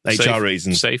reasons. HR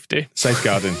reasons. Safety.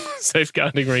 Safeguarding.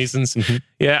 Safeguarding reasons.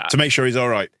 Yeah. To make sure he's all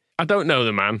right. I don't know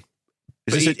the man.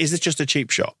 Is this just a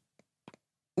cheap shot?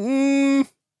 I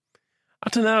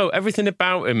don't know. Everything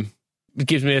about him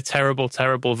gives me a terrible,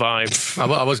 terrible vibe.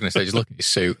 I was going to say, just look at his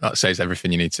suit. That says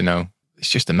everything you need to know. It's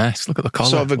just a mess. Look at the collar.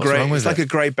 Sort of It's like a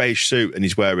grey beige suit, and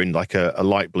he's wearing like a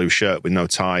light blue shirt with no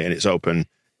tie, and it's open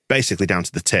basically down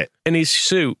to the tip. In his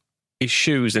suit, his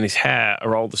shoes and his hair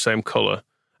are all the same colour.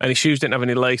 And his shoes didn't have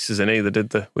any laces in either,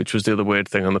 did they? Which was the other weird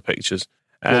thing on the pictures.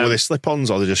 Were they slip-ons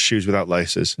or they're just shoes without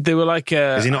laces? They were like...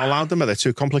 Has he not allowed them? Are they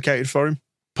too complicated for him?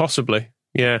 Possibly,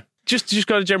 yeah. Just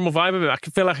got a general vibe of it. I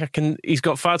can feel like he's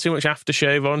got far too much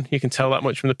aftershave on. You can tell that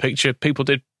much from the picture. People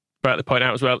did rightly point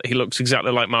out as well, he looks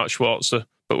exactly like Mark Schwarzer,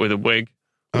 but with a wig.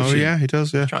 Oh, yeah, he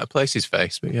does, yeah. Trying to place his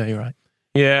face, but yeah, you're right.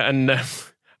 Yeah, and I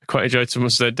quite enjoyed someone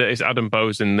said, it's Adam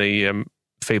Bowes in the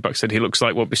feedback said he looks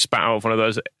like what would be spat out of one of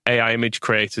those AI image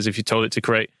creators if you told it to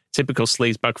create typical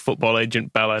sleazebag football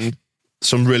agent bell end.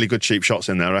 Some really good cheap shots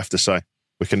in there, I have to say.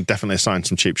 We can definitely assign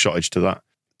some cheap shotage to that.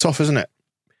 Tough, isn't it?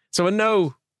 So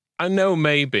I know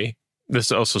maybe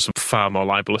there's also some far more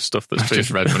libelous stuff that's been...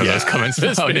 just read one of those comments.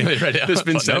 That's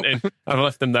been sent in. I've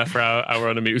left them there for our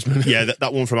own amusement. Yeah,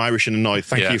 that one from Irish and Annoyed.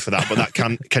 Thank you for that, but that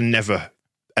can never,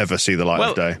 ever see the light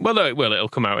of day. Well, no, it will. It'll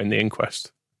come out in the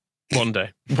inquest. One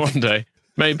day.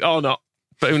 Maybe, or not.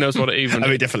 But who knows what it even... I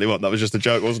mean, definitely won't. That was just a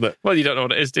joke, wasn't it? Well, you don't know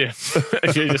what it is, do you?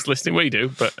 If you're just listening, we do.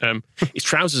 But his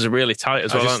trousers are really tight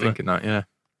as well, aren't they? I was thinking that, yeah.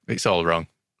 It's all wrong.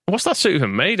 What's that suit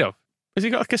even made of? Has he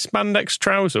got like a spandex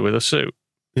trouser with a suit?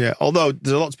 Yeah, although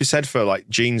there's a lot to be said for like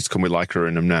jeans come with lycra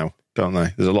in them now, don't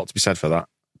they? There's a lot to be said for that.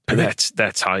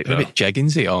 They're tight, though. A bit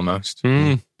jegginsy almost.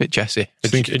 Bit Jesse.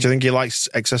 Do you think he likes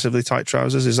excessively tight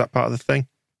trousers? Is that part of the thing?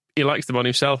 He likes them on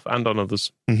himself and on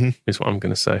others, is what I'm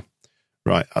going to say.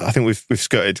 Right. I think we've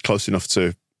skirted close enough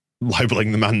to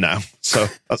libelling the man now, so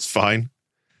that's fine.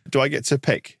 Do I get to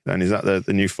pick then? Is that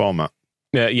the new format?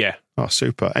 Yeah. Oh,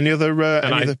 super. Any other...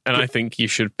 I think you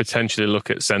should potentially look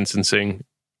at sentencing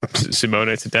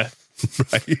Simone to death.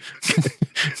 Right.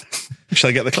 Shall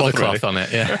I get the cloth on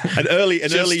it? Yeah. An early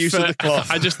use of the cloth.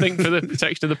 I just think for the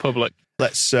protection of the public.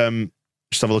 Let's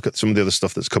just have a look at some of the other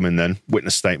stuff that's come in then.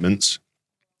 Witness statements.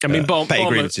 I mean, petty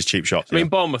grievances, cheap shots. I mean,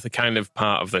 Bournemouth are kind of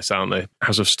part of this, aren't they?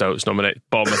 House of Stoats nominate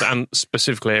Bournemouth and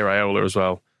specifically Iraola as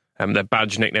well. Their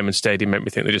badge, nickname and stadium make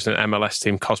me think they're just an MLS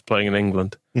team cosplaying in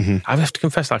England. I have to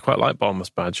confess, I quite like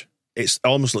Bournemouth's badge. It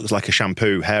almost looks like a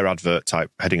shampoo hair advert type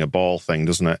heading a ball thing,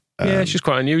 doesn't it? Yeah, it's just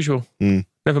quite unusual.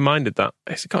 Never minded that.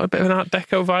 It's got a bit of an Art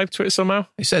Deco vibe to it somehow.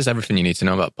 It says everything you need to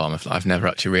know about Bournemouth. I've never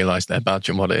actually realised their badge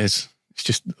and what it is. It's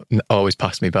just always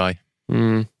passed me by.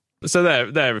 So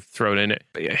they're thrown in it.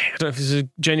 But yeah, I don't know if this is a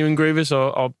genuine grievous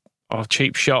or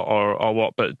cheap shot or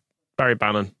what, but Barry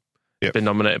Bannon been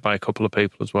nominated by a couple of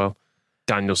people as well.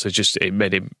 Daniel says it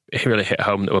really hit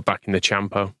home that we're back in the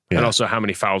Champo. Yeah. And also how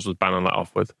many fouls was Bannon let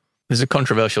off with. There's a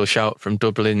controversial shout from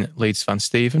Dublin Leeds fan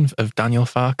Stephen of Daniel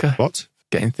Farker. What?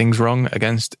 Getting things wrong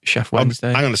against Chef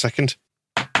Wednesday. Hang on a second.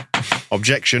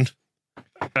 Objection.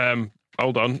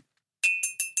 Hold on.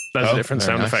 There's a different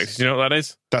sound effect. Do you know what that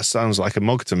is? That sounds like a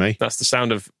mug to me. That's the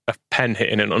sound of a pen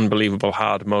hitting an unbelievable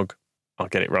hard mug. I'll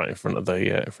get it right in front of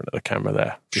the camera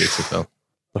there. Beautiful.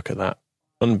 Look at that.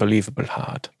 Unbelievable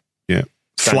hard. Yeah.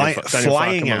 Daniel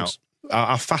Flying out.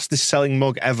 Our fastest selling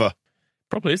mug ever.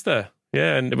 Probably is there.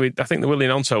 Yeah, and I think the Willie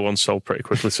Nonto one sold pretty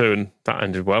quickly too, and that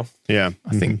ended well. Yeah.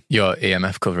 I think your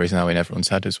EMF cover is now in everyone's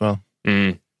head as well.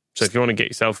 So if you want to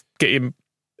get your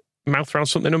mouth around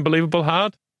something unbelievable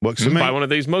hard, works for me. Buy one of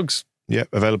these mugs. Yeah,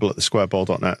 available at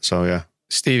thesquareball.net. So yeah.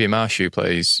 Stevie Marsh, who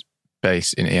plays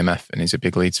bass in EMF and he's a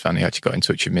big Leeds fan, he actually got in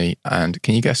touch with me. And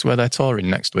can you guess where they're touring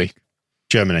next week?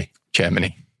 Germany.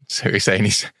 So he's saying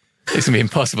it's going to be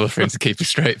impossible for him to keep a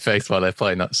straight face while they're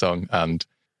playing that song, and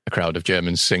a crowd of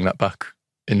Germans sing that back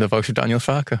in the voice of Daniel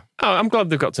Farke. Oh, I'm glad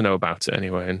they've got to know about it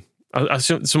anyway. And I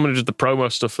someone who did the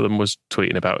promo stuff for them was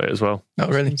tweeting about it as well. Oh,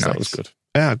 really? So nice. That was good.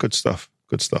 Yeah, good stuff.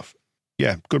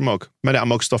 Yeah, good mug. Made out of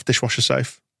mug stuff, dishwasher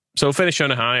safe. So we'll finish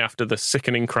on a high after the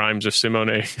sickening crimes of Simone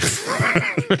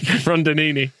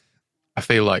Rondinini. I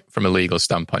feel like from a legal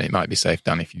standpoint, it might be safe,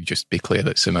 Dan, if you just be clear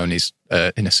that Simone is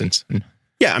innocent.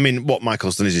 Yeah, I mean, what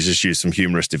Michael's done is he's just used some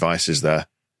humorous devices there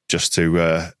just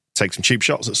to take some cheap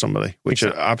shots at somebody, which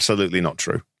are absolutely not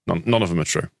true. None of them are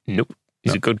true. Nope.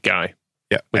 He's a good guy.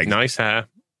 Yeah. With nice hair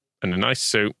and a nice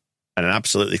suit. And an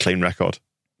absolutely clean record.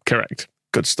 Correct.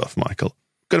 Good stuff, Michael.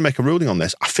 Going to make a ruling on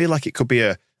this. I feel like it could be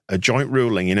a joint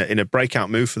ruling in a breakout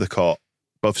move for the court,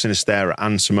 both Sinistera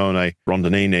and Simone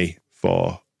Rondinini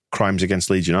for crimes against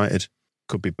Leeds United.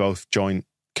 Could be both joint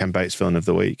Ken Bates villain of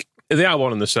the week. They are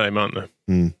one and the same, aren't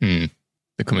they?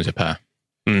 They come as a pair.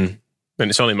 And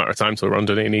it's only a matter of time till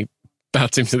Rondinini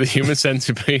bats him to the human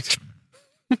centipede.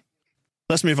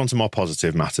 Let's move on to more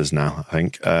positive matters now, I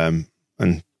think,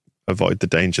 and avoid the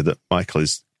danger that Michael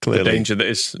is clearly... The danger that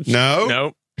is...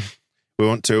 No. We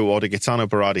want to award a Gaetano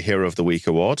Berardi Hero of the Week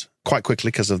award quite quickly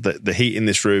because of the heat in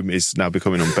this room is now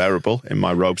becoming unbearable in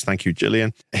my robes. Thank you,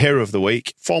 Gillian. Hero of the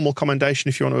Week, formal commendation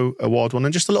if you want to award one,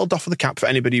 and just a little doff of the cap for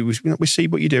anybody. We see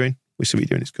what you're doing. We see what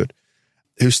you're doing. It's good.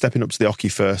 Who's stepping up to the Oki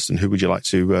first, and who would you like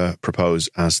to propose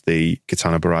as the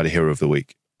Gaetano Berardi Hero of the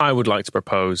Week? I would like to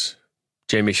propose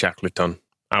Jamie Shackleton,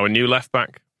 our new left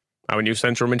back, our new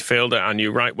central midfielder, our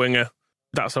new right winger.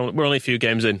 We're only a few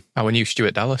games in. Our new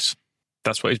Stuart Dallas.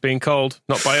 That's what he's being called,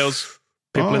 not by us.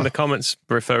 People in the comments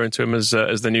referring to him as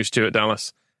the new Stuart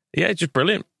Dallas. Yeah, just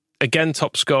brilliant. Again,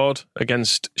 top scored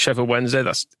against Sheffield Wednesday.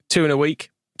 That's 2 in a week.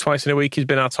 Twice in a week he's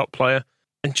been our top player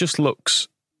and just looks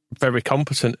very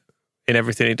competent in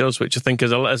everything he does, which I think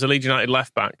as a Leeds United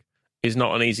left back is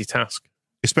not an easy task.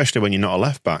 Especially when you're not a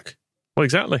left back. Well,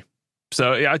 exactly.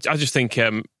 So yeah, I just think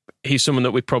he's someone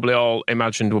that we probably all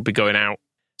imagined would be going out,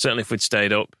 certainly if we'd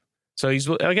stayed up. So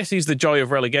I guess he's the joy of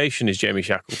relegation, is Jamie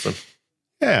Shackleton.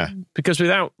 Yeah. Because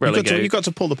without relegation... You've got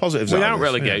to pull the positives without out of this.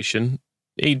 relegation,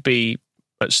 he'd be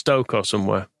at Stoke or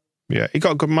somewhere. Yeah, he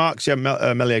got good marks. Yeah,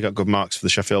 Melier got good marks for the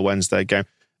Sheffield Wednesday game.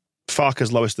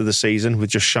 Farke's lowest of the season with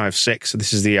just shy of 6. So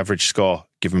this is the average score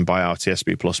given by our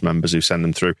TSB Plus members who send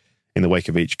them through in the wake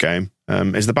of each game.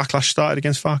 Is the backlash started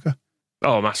against Farke?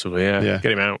 Oh, massively, yeah.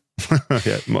 Get him out.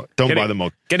 Yeah, don't buy the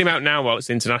mug. Get him out now while it's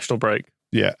the international break.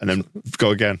 Yeah, and then go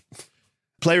again.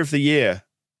 Player of the Year,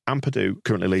 Ampadu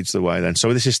currently leads the way then.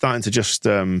 So this is starting to just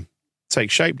take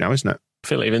shape now, isn't it? I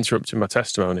feel like you've interrupted my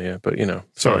testimony here, but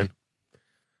sorry.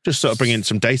 Just sort of bringing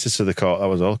some data to the court, that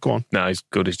was all. Go on. No, he's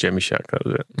good as Jamie Shack, that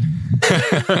was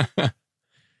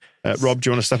it. Rob, do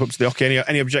you want to step up to the hockey?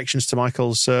 Any objections to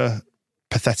Michael's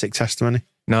pathetic testimony?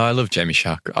 No, I love Jamie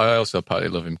Shack. I also partly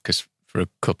love him because for a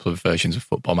couple of versions of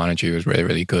Football Manager, he was really,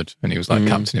 really good. And he was like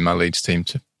captain in my Leeds team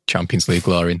to Champions League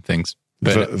glory and things.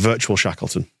 But, Virtual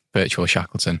Shackleton. Virtual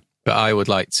Shackleton. But I would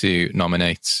like to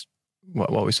nominate,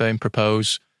 what we're saying,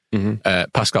 propose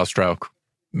Pascal Strauch,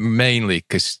 mainly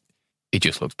because he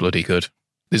just looks bloody good.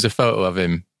 There's a photo of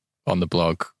him on the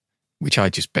blog, which I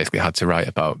just basically had to write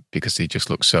about because he just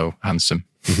looks so handsome.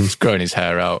 He's growing his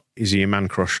hair out. Is he a man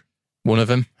crush? One of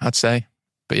them, I'd say.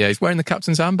 But yeah, he's wearing the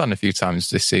captain's armband a few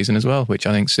times this season as well, which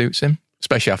I think suits him.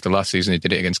 Especially after last season, he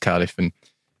did it against Cardiff and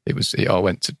it all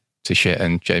went to shit,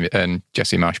 and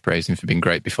Jesse Marsh praised him for being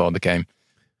great before the game.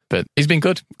 But he's been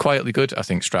good, quietly good, I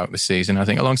think, Strauch this season. I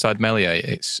think alongside Melier,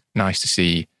 it's nice to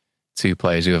see two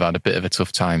players who have had a bit of a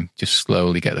tough time just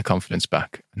slowly get the confidence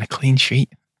back. And a clean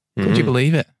sheet. Could you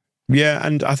believe it? Yeah,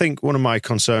 and I think one of my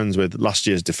concerns with last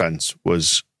year's defence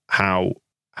was how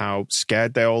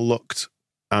scared they all looked.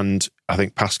 And I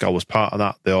think Pascal was part of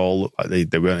that. They all looked like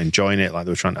they weren't enjoying it, like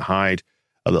they were trying to hide,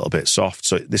 a little bit soft.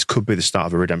 So this could be the start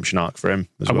of a redemption arc for him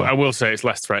as well. I will say it's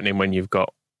less threatening when you've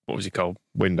got, what was he called?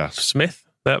 Windass. Smith,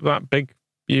 that big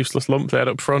useless lump there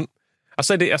up front. I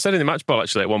said in the match ball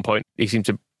actually at one point, he seemed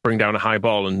to bring down a high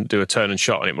ball and do a turn and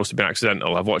shot, and it must have been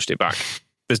accidental. I've watched it back.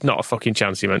 There's not a fucking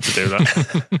chance he meant to do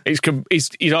that.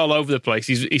 He's all over the place.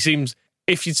 He seems,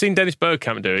 if you'd seen Dennis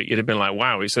Bergkamp do it, you'd have been like,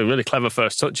 wow, it's a really clever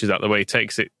first touch. Is that the way he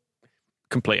takes it?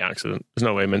 Complete accident. There's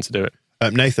no way he meant to do it.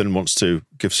 Nathan wants to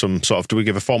give some sort of, do we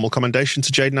give a formal commendation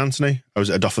to Jadon Anthony? Or is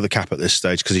it a doff of the cap at this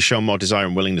stage? Because he's shown more desire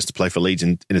and willingness to play for Leeds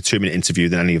in a 2-minute interview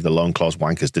than any of the loan clause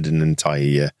wankers did in an entire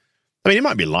year. I mean, he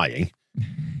might be lying.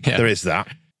 Yeah. There is that.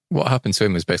 What happened to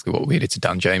him was basically what we did to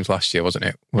Dan James last year, wasn't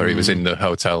it? Where he was in the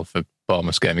hotel for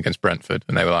Bournemouth's game against Brentford,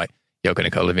 and they were like, "You're going to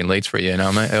go live in Leeds for a year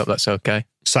now, mate. I hope that's okay."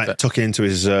 Tuck it into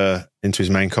his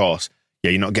main course.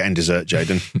 Yeah, you're not getting dessert,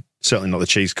 Jadon. Certainly not the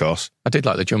cheese course. I did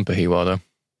like the jumper he wore, though.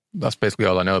 That's basically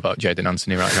all I know about Jadon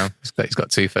Anthony right now. He's got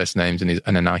 2 first names and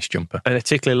a nice jumper. And a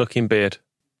tickly looking beard.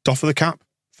 Doff of the cap,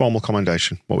 formal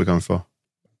commendation. What are we going for?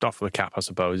 Doff of the cap, I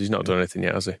suppose. He's not done anything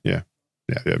yet, has he? Yeah,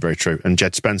 very true. And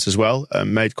Jed Spence as well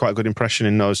made quite a good impression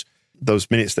in those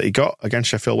minutes that he got against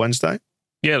Sheffield Wednesday.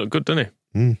 Yeah, looked good, didn't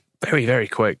he? Very, very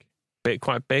quick.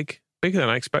 Quite big. Bigger than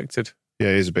I expected.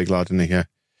 Yeah, he's a big lad, isn't he?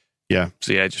 Yeah.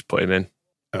 So yeah, just put him in.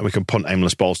 We can punt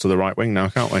aimless balls to the right wing now,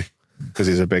 can't we? Because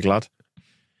he's a big lad.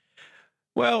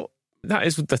 Well, that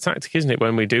is the tactic, isn't it?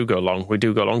 When we do go long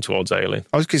towards Ayling.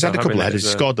 He's had a couple of headers. He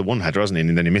scored the one header, hasn't he?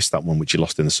 And then he missed that one, which he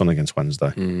lost in the sun against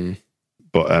Wednesday.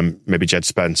 But maybe Jed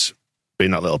Spence,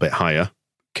 being that little bit higher,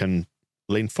 can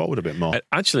lean forward a bit more.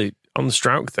 Actually, on the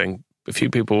Strauch thing, a few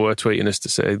people were tweeting us to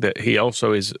say that he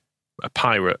also is a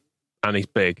pirate and he's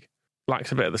big.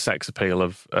 Lacks a bit of the sex appeal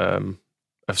of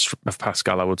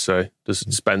Pascal, I would say. Does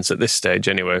Spence at this stage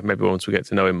anyway? Maybe once we get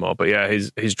to know him more. But yeah,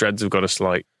 his dreads have got a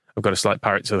slight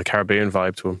Pirates of the Caribbean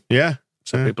vibe to him. Yeah.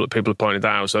 So people have pointed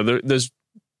that out. So there's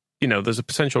a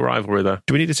potential rivalry there.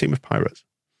 Do we need a team of pirates?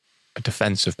 A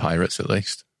defence of pirates, at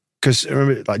least. Because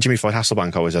remember, like Jimmy Floyd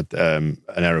Hasselbank always had an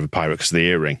air of a pirate because of the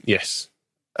earring. Yes.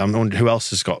 I'm wondering who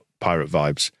else has got pirate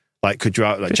vibes. Like, could you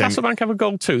did Hasselbank have a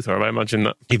gold tooth, or have I imagined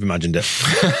that? You've imagined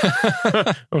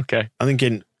it. Okay. I'm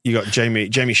thinking you got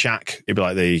Jamie Shack. He'd be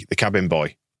like the cabin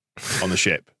boy on the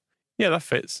ship. Yeah, that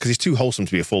fits. Because he's too wholesome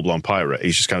to be a full-blown pirate.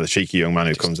 He's just kind of the cheeky young man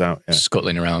who comes out. Yeah.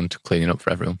 Scuttling around, cleaning up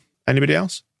for everyone. Anybody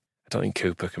else? I don't think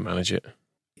Cooper can manage it.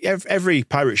 Every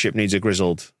pirate ship needs a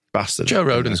grizzled bastard. Joe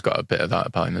Rodden's got a bit of that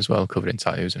about him as well, covered in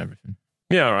tattoos and everything.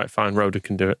 Yeah, all right, fine. Roden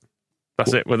can do it.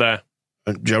 That's it. We're there.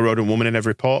 And Joe Rodden, woman in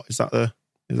every port. Is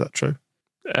that true?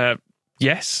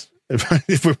 Yes.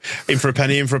 If we're in for a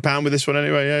penny, in for a pound with this one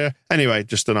anyway. Yeah. Anyway,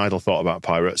 just an idle thought about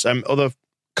pirates. Other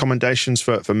commendations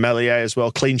for Meslier as well.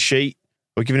 Clean sheet.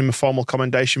 We're giving him a formal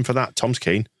commendation for that. Tom's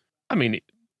keen. I mean,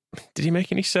 did he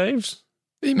make any saves?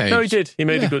 No, he did. He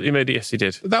made it. Yes, he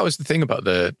did. That was the thing about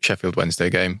the Sheffield Wednesday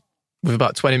game. With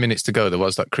about 20 minutes to go, there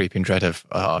was that creeping dread of,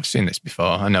 I've seen this before.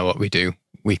 I know what we do.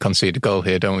 We concede a goal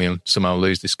here, don't we? And somehow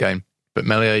lose this game. But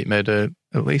Meslier made at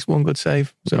least one good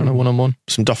save. So on a one-on-one.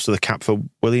 Some doffs to the cap for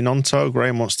Willie Nonto.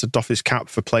 Graham wants to doff his cap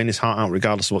for playing his heart out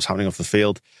regardless of what's happening off the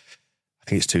field. I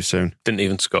think it's too soon. Didn't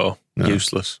even score. No.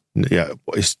 Useless. Yeah,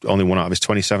 it's only one out of his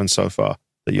 27 so far.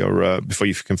 That you're before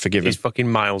you can forgive him. He's fucking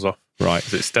miles off. Right.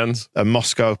 As it stands.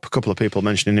 Moscow, a couple of people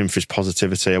mentioning him for his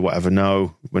positivity or whatever.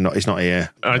 No, he's not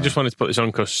here. I just wanted to put this on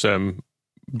because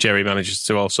Jerry manages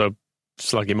to also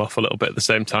slag him off a little bit at the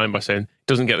same time by saying he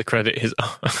doesn't get the credit his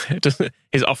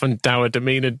often dour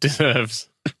demeanour deserves.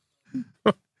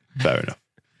 Fair enough.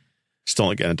 Still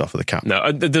not getting a doff of the cap.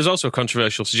 No, there's also a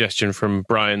controversial suggestion from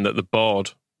Brian that the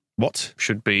board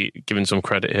should be given some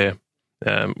credit here,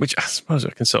 which I suppose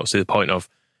I can sort of see the point of,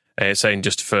 saying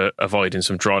just for avoiding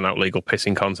some drawn-out legal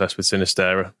pissing contest with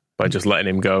Sinisterra by just letting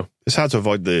him go. It's hard to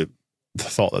avoid the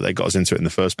thought that they got us into it in the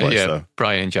first place. Yeah, so.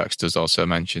 Brian Jacks does also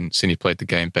mention Cine played the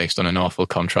game based on an awful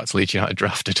contract Leeds United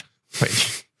drafted.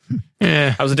 Which,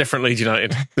 yeah. That was a different Leeds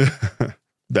United.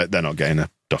 They're not getting a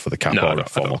doff of the cap or a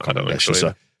formal commendation.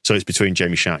 So it's between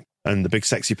Jamie Shack and the big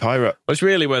sexy pirate. Well, it's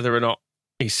really whether or not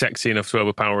he's sexy enough to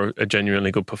overpower a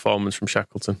genuinely good performance from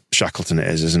Shackleton. Shackleton it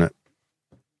is, isn't it?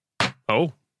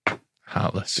 Oh.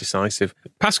 Heartless. Decisive.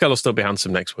 Pascal will still be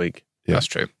handsome next week. Yeah. That's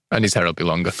true. And his hair will be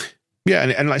longer. Yeah,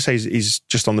 and like I say, he's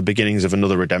just on the beginnings of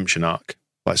another redemption arc,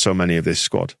 like so many of this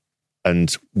squad,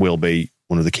 and will be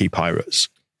one of the key pirates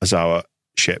as our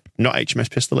ship, not HMS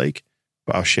Pistol League,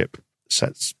 but our ship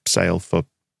sets sail for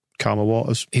calmer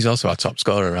waters. He's also our top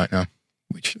scorer right now,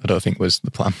 which I don't think was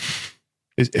the plan.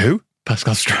 Is who?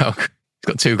 Pascal Strauch. He's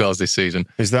got 2 goals this season.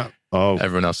 Is that? Oh.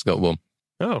 Everyone else has got 1.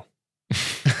 Oh.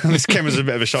 This came as a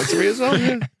bit of a shock to me as well.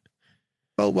 Yeah.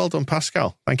 Well done,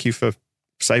 Pascal. Thank you for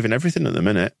saving everything at the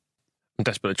minute. I'm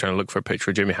desperately trying to look for a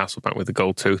picture of Jimmy Hasselbank with a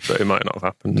gold tooth, but it might not have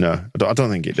happened. No, I don't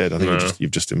think it did. I think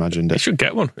you've just imagined it. He should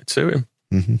get one. It'd suit him.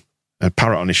 Mm-hmm. A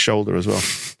parrot on his shoulder as well.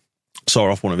 Saw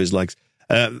off one of his legs.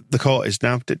 The court is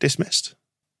now dismissed.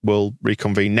 We'll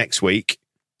reconvene next week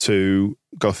to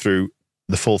go through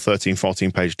the full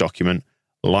 14 page document,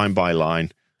 line by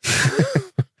line,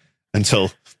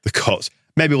 until the court's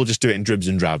Maybe we'll just do it in dribs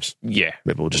and drabs. Yeah.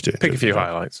 Maybe we'll just do it. Pick a few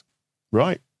highlights.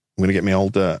 Right. I'm going to get my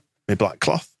old my black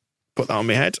cloth, put that on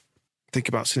my head, think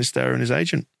about Sinisterra and his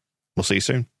agent. We'll see you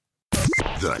soon.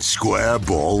 The Square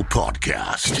Ball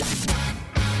Podcast.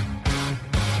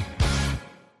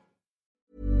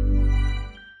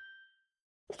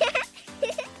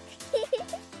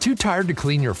 Too tired to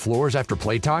clean your floors after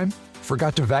playtime?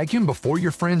 Forgot to vacuum before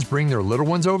your friends bring their little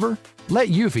ones over? Let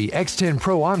Eufy X10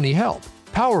 Pro Omni help.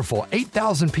 Powerful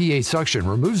 8,000 PA suction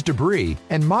removes debris,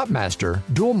 and MopMaster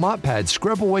dual mop pads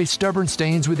scrub away stubborn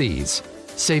stains with ease.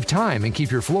 Save time and keep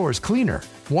your floors cleaner.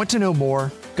 Want to know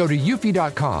more? Go to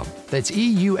eufy.com, that's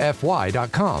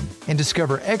EUFY.com, and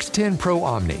discover X10 Pro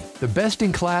Omni, the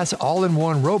best-in-class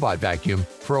all-in-one robot vacuum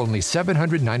for only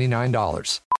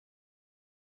 $799.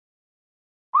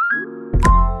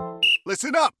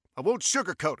 Listen up. I won't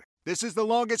sugarcoat it. This is the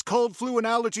longest cold, flu, and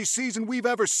allergy season we've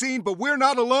ever seen, but we're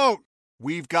not alone.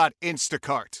 We've got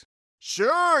Instacart.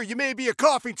 Sure, you may be a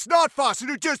coughing snot faucet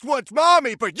who just wants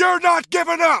mommy, but you're not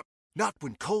giving up. Not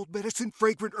when cold medicine,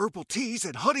 fragrant herbal teas,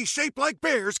 and honey shaped like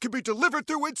bears can be delivered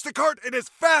through Instacart in as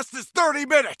fast as 30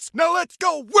 minutes. Now let's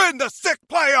go win the sick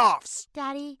playoffs.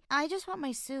 Daddy, I just want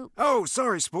my soup. Oh,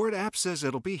 sorry, Sport. App says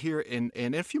it'll be here in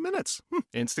a few minutes.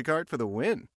 Instacart for the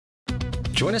win.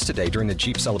 Join us today during the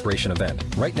Jeep Celebration event.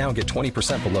 Right now, get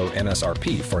 20% below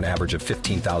MSRP for an average of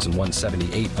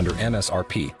 $15,178 under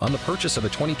MSRP on the purchase of a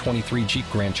 2023 Jeep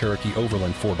Grand Cherokee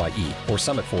Overland 4xE or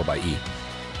Summit 4xE.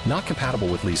 Not compatible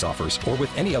with lease offers or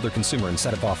with any other consumer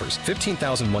incentive offers.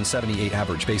 $15,178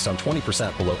 average based on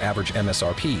 20% below average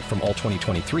MSRP from all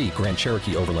 2023 Grand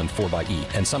Cherokee Overland 4xE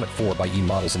and Summit 4xE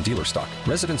models in dealer stock.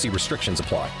 Residency restrictions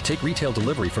apply. Take retail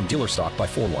delivery from dealer stock by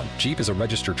 4/1. Jeep is a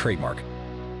registered trademark.